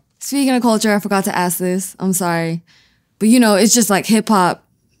 You know? Speaking of culture, I forgot to ask this. I'm sorry. But, you know, it's just like hip hop.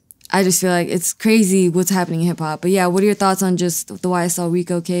 I just feel like it's crazy what's happening in hip hop. But yeah, what are your thoughts on just the YSL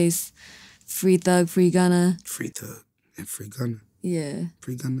Rico case? Free Thug, Free Gunna. Free Thug and Free Gunna. Yeah.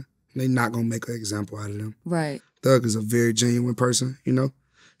 Free Gunna. They not gonna make an example out of them. Right. Thug is a very genuine person, you know?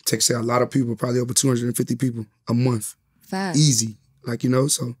 Takes care of a lot of people, probably over 250 people a month. Facts. Easy. Like, you know,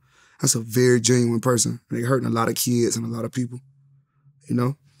 so that's a very genuine person. And they hurting a lot of kids and a lot of people. You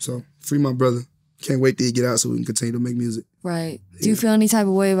know? So free my brother. Can't wait till he get out so we can continue to make music. Right. Yeah. Do you feel any type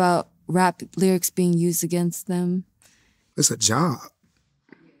of way about rap lyrics being used against them? It's a job.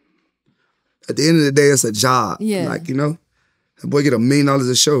 At the end of the day, it's a job. Yeah. Like, you know? That boy get $1 million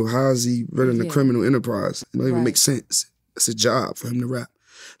a show. How is he running a criminal enterprise? It don't even make sense. It's a job for him to rap.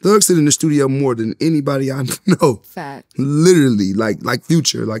 Thug sit in the studio more than anybody I know. Fact. Literally, like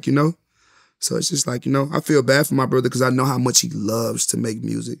Future, like, you know? So it's just like, you know, I feel bad for my brother because I know how much he loves to make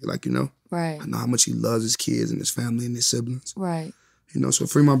music, like, you know? Right. I know how much he loves his kids and his family and his siblings. Right. You know, so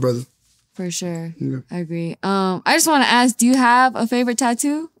free my brother. For sure. Yeah. I agree. I just want to ask, do you have a favorite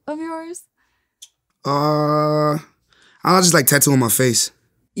tattoo of yours? I just like tattoo on my face.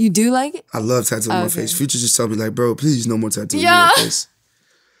 You do like it? I love tattoo on my face. Future just told me like, bro, please no more tattoos on your face.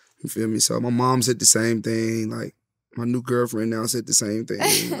 You feel me? So my mom said the same thing. Like my new girlfriend now said the same thing.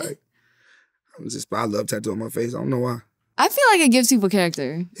 Like I love tattoo on my face. I don't know why. I feel like it gives people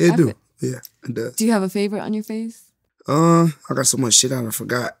character. It do. Yeah, it does. Do you have a favorite on your face? I got so much shit I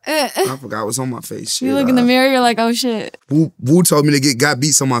forgot. I forgot what's on my face. Shit, You look in the mirror, you're like, oh shit. Wu told me to get got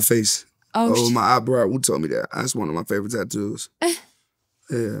beats on my face. Oh shit. My eyebrow. Wu told me that. That's one of my favorite tattoos.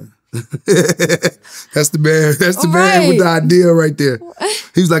 Yeah. That's the man. That's the man with the idea right there.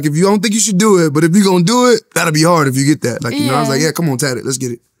 He was like, if you don't think you should do it, but if you gonna do it, that'll be hard if you get that. Like, you know, I was like, yeah, come on, tat it. Let's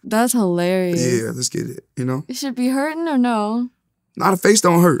get it. That's hilarious. Yeah, let's get it. You know? It should be hurting or no? Nah, the face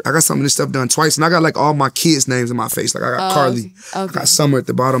don't hurt. I got some of this stuff done twice, and I got like all my kids' names in my face. Like I got Carly. I got Summer at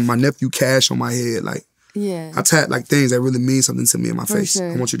the bottom, my nephew Cash on my head. Like, yeah. I tat like things that really mean something to me in my For face.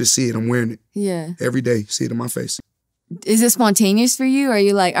 sure. I want you to see it. I'm wearing it. Yeah. Every day. See it in my face. Is it spontaneous for you? Or are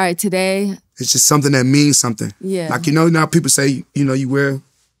you like, all right, today? It's just something that means something. Yeah. Like, you know, now people say, you know, you wear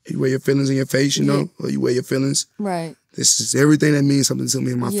your feelings in your face, you know, or you wear your feelings. Right. This is everything that means something to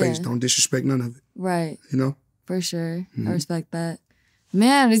me in my face. Don't disrespect none of it. Right. You know? For sure. I respect that.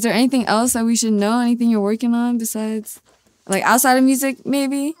 Man, is there anything else that we should know? Anything you're working on besides, like outside of music,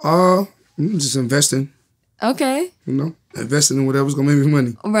 maybe? I'm just investing. Okay. You know? Investing in whatever's gonna make me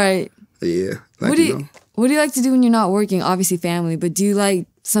money. Right. Yeah. Like, What do you like to do when you're not working? Obviously family, but do you like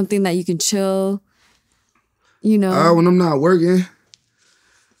something that you can chill, you know? When I'm not working,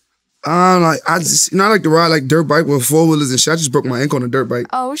 Like I just, I like to ride like dirt bike with 4-wheelers and shit. I just broke my ankle on a dirt bike.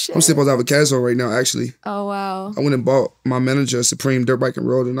 Oh shit. I'm supposed to have a cast on right now, actually. Oh wow. I went and bought my manager a Supreme dirt bike and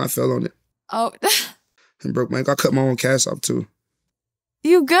rode it, and I fell on it. Oh. And broke my ankle. I cut my own cast off too.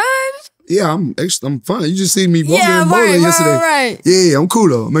 You good? Yeah, I'm fine. You just seen me walking in bowling yesterday. Right. Yeah, I'm cool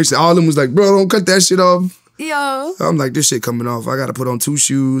though. All of them was like, bro, don't cut that shit off. Yo. I'm like, this shit coming off. I gotta put on 2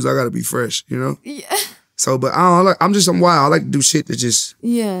 shoes. I gotta be fresh, you know? Yeah. So, but I'm wild. I like to do shit that just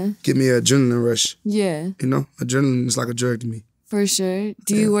give me an adrenaline rush. Yeah. You know? Adrenaline is like a drug to me. For sure.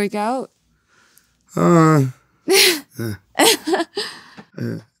 Do you work out?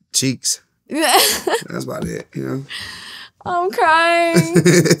 Cheeks. That's about it, you know? I'm crying.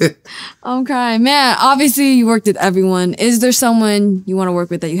 I'm crying. Man, obviously you worked with everyone. Is there someone you want to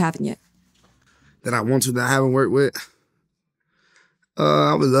work with that you haven't yet? That I want to, that I haven't worked with?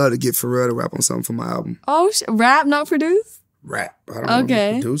 I would love to get Pharrell to rap on something for my album. Oh, rap, not produce? Rap. I don't know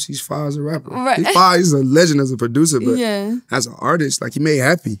if he produce. He's fire as a rapper. Right. He's a legend as a producer, but yeah. as an artist, like, he made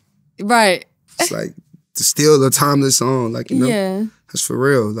Happy. Right. It's like, to steal a timeless song, like, you know? Yeah. That's for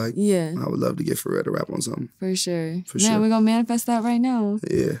real. Like, yeah. I would love to get Pharrell to rap on something. For sure. For sure. Man, we're going to manifest that right now.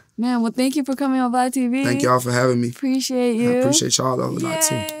 Yeah. Man, well, thank you for coming on Vlad TV. Thank y'all for having me. Appreciate you. I appreciate y'all a lot,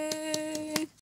 too.